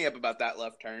 Chat me up about that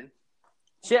left turn.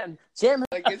 Jim.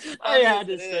 Like, it's I had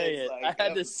to say is. it. Like, I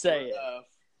had to say it. rough.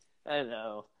 I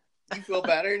know. You feel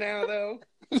better now, though?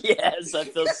 Yes, I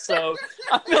feel so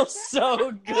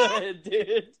good,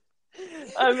 dude.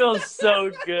 I feel so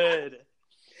good.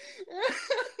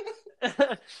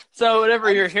 So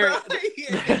whatever you're hearing,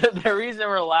 the reason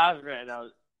we're laughing right now,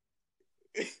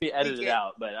 we edit it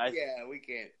out, but we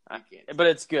can't. But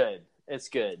it's good. It's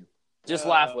good. Just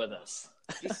laugh with us.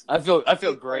 I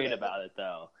feel great about it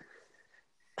though.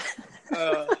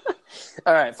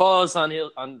 All right, follow us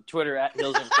on Twitter at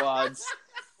Heels and Quads.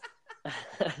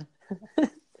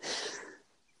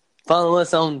 Follow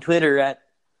us on Twitter at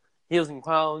Heels and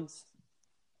Quads.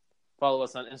 Follow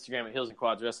us on Instagram at Heels and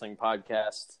Quads Wrestling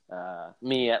Podcast.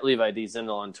 Me at Levi D.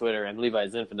 Zindel on Twitter and Levi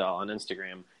Zinfandel on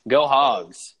Instagram. Go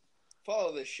Hogs!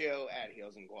 Follow the show at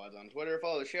Heels and Quads on Twitter.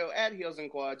 Follow the show at Heels and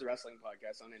Quads Wrestling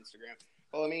Podcast on Instagram.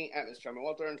 Follow me at Mr. Tommy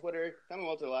Walter on Twitter. Tommy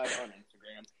Walter Live on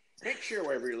Instagram. Make sure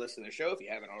wherever you're listening to the show, if you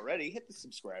haven't already, hit the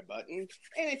subscribe button.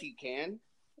 And if you can,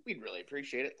 we'd really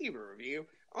appreciate it. Leave a review.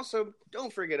 Also,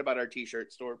 don't forget about our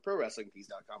t-shirt store,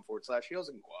 prowrestlingtees.com/Heels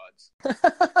and Quads.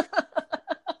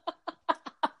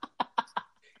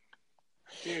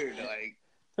 Dude, like,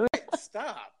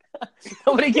 stop.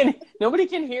 Nobody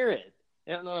can hear it.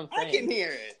 You don't know what I'm saying. I can hear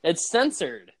it. It's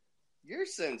censored. You're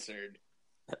censored.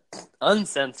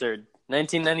 Uncensored.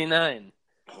 1999.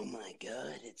 Oh my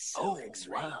God, it's so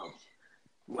X-rated.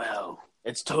 Wow.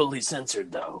 It's totally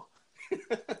censored, though.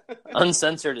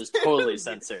 Uncensored is totally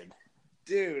censored.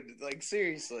 Dude, like,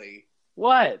 seriously.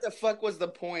 What? What the fuck was the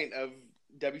point of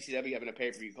WCW having a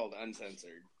pay-per-view called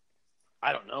Uncensored?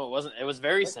 I don't know. It was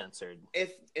very censored.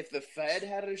 If the Fed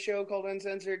had a show called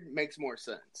Uncensored, makes more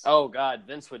sense. Oh God,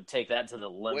 Vince would take that to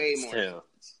the Way limits more too.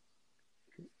 sense.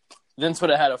 Vince would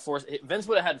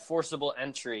have had forcible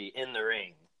entry in the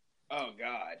ring. Oh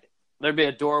God. There'd be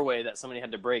a doorway that somebody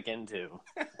had to break into.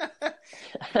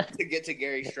 To get to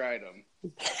Gary Stridham.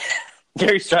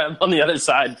 Gary Stridham on the other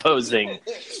side posing.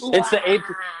 It's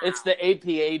the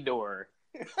APA door.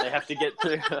 They have to get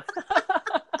through.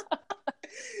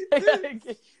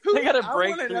 They gotta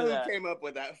break through know that. Who came up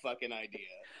with that fucking idea?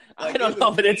 I don't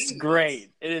know, but it's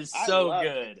great. It is so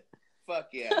good. It. Fuck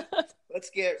yeah. Let's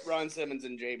get Ron Simmons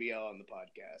and JBL on the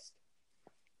podcast.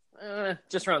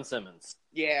 Just Ron Simmons.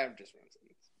 Yeah, just Ron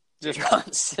Simmons. Just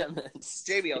Ron Simmons.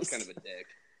 JBL's kind of a dick.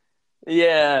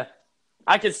 Yeah.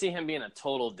 I could see him being a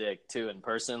total dick, too, in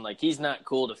person. Like, he's not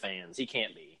cool to fans. He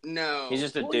can't be. No. He's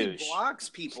just a douche. He blocks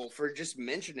people for just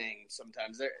mentioning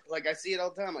sometimes. Like, I see it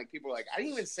all the time. Like, people are like, I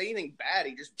didn't even say anything bad.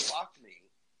 He just blocked me.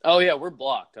 Oh, yeah, we're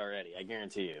blocked already. I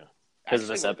guarantee you. Because of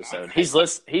this episode. He's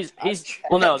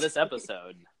well, no, this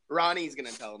episode. Ronnie's going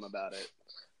to tell him about it.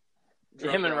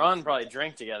 Him and Ron probably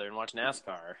drank together and watched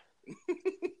NASCAR.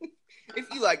 If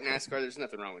you like NASCAR, there's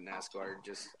nothing wrong with NASCAR.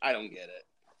 Just, I don't get it.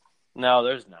 No,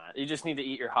 there's not. You just need to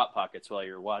eat your Hot Pockets while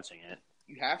you're watching it.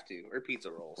 You have to, or pizza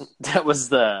rolls. That was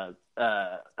the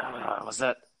was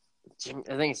that Jim?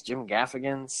 I think it's Jim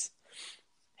Gaffigan's.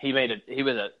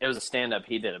 It was a stand up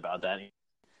he did about that.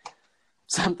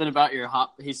 Something about your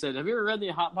hot. He said, "Have you ever read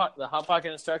the hot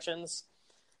pocket instructions?"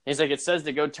 He's like, it says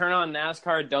to go turn on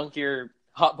NASCAR, dunk your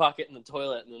hot pocket in the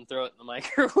toilet, and then throw it in the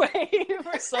microwave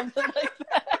or something like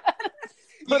that.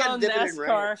 Put on dip NASCAR. it in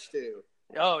ranch too.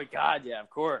 Oh God, yeah, of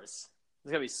course.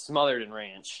 It's gotta be smothered in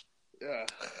ranch. Ugh.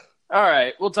 All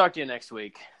right, we'll talk to you next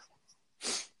week.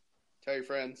 Tell your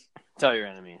friends. Tell your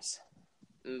enemies.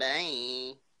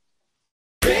 Bye.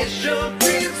 Place your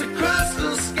dreams across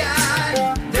the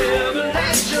sky. Never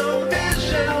let your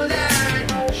vision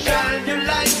die. Shine your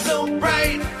light so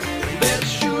bright that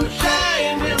you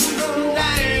shine in the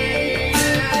night.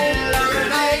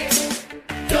 Illuminate,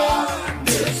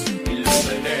 darkness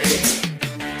illuminate.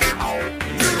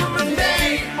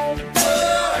 Illuminate,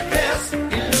 darkness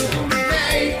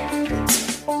illuminate.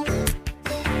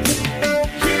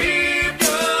 Keep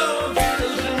your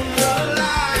vision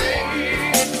alive.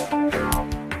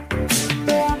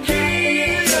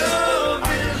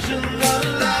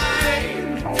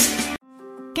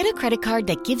 Get a credit card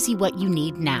that gives you what you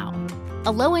need now.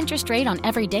 A low interest rate on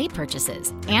everyday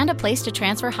purchases and a place to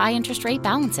transfer high interest rate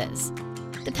balances.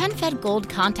 The PenFed Gold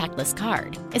Contactless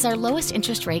Card is our lowest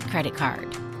interest rate credit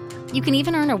card. You can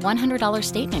even earn a $100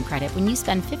 statement credit when you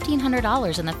spend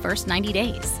 $1,500 in the first 90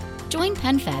 days. Join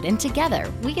PenFed and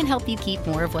together we can help you keep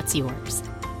more of what's yours.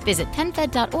 Visit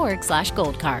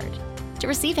PenFed.org/goldcard. To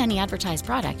receive any advertised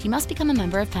product, you must become a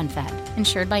member of PenFed,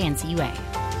 insured by NCUA.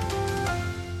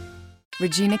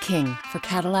 Regina King for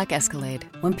Cadillac Escalade.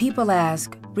 When people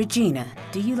ask, Regina,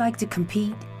 do you like to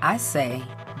compete? I say,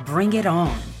 bring it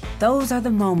on. Those are the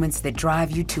moments that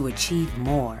drive you to achieve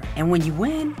more. And when you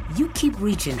win, you keep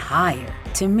reaching higher.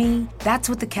 To me, that's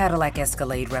what the Cadillac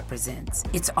Escalade represents.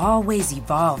 It's always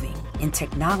evolving in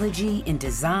technology, in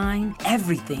design,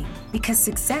 everything. Because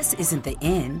success isn't the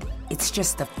end, it's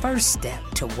just the first step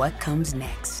to what comes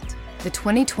next. The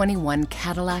 2021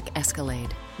 Cadillac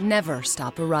Escalade. Never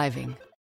stop arriving.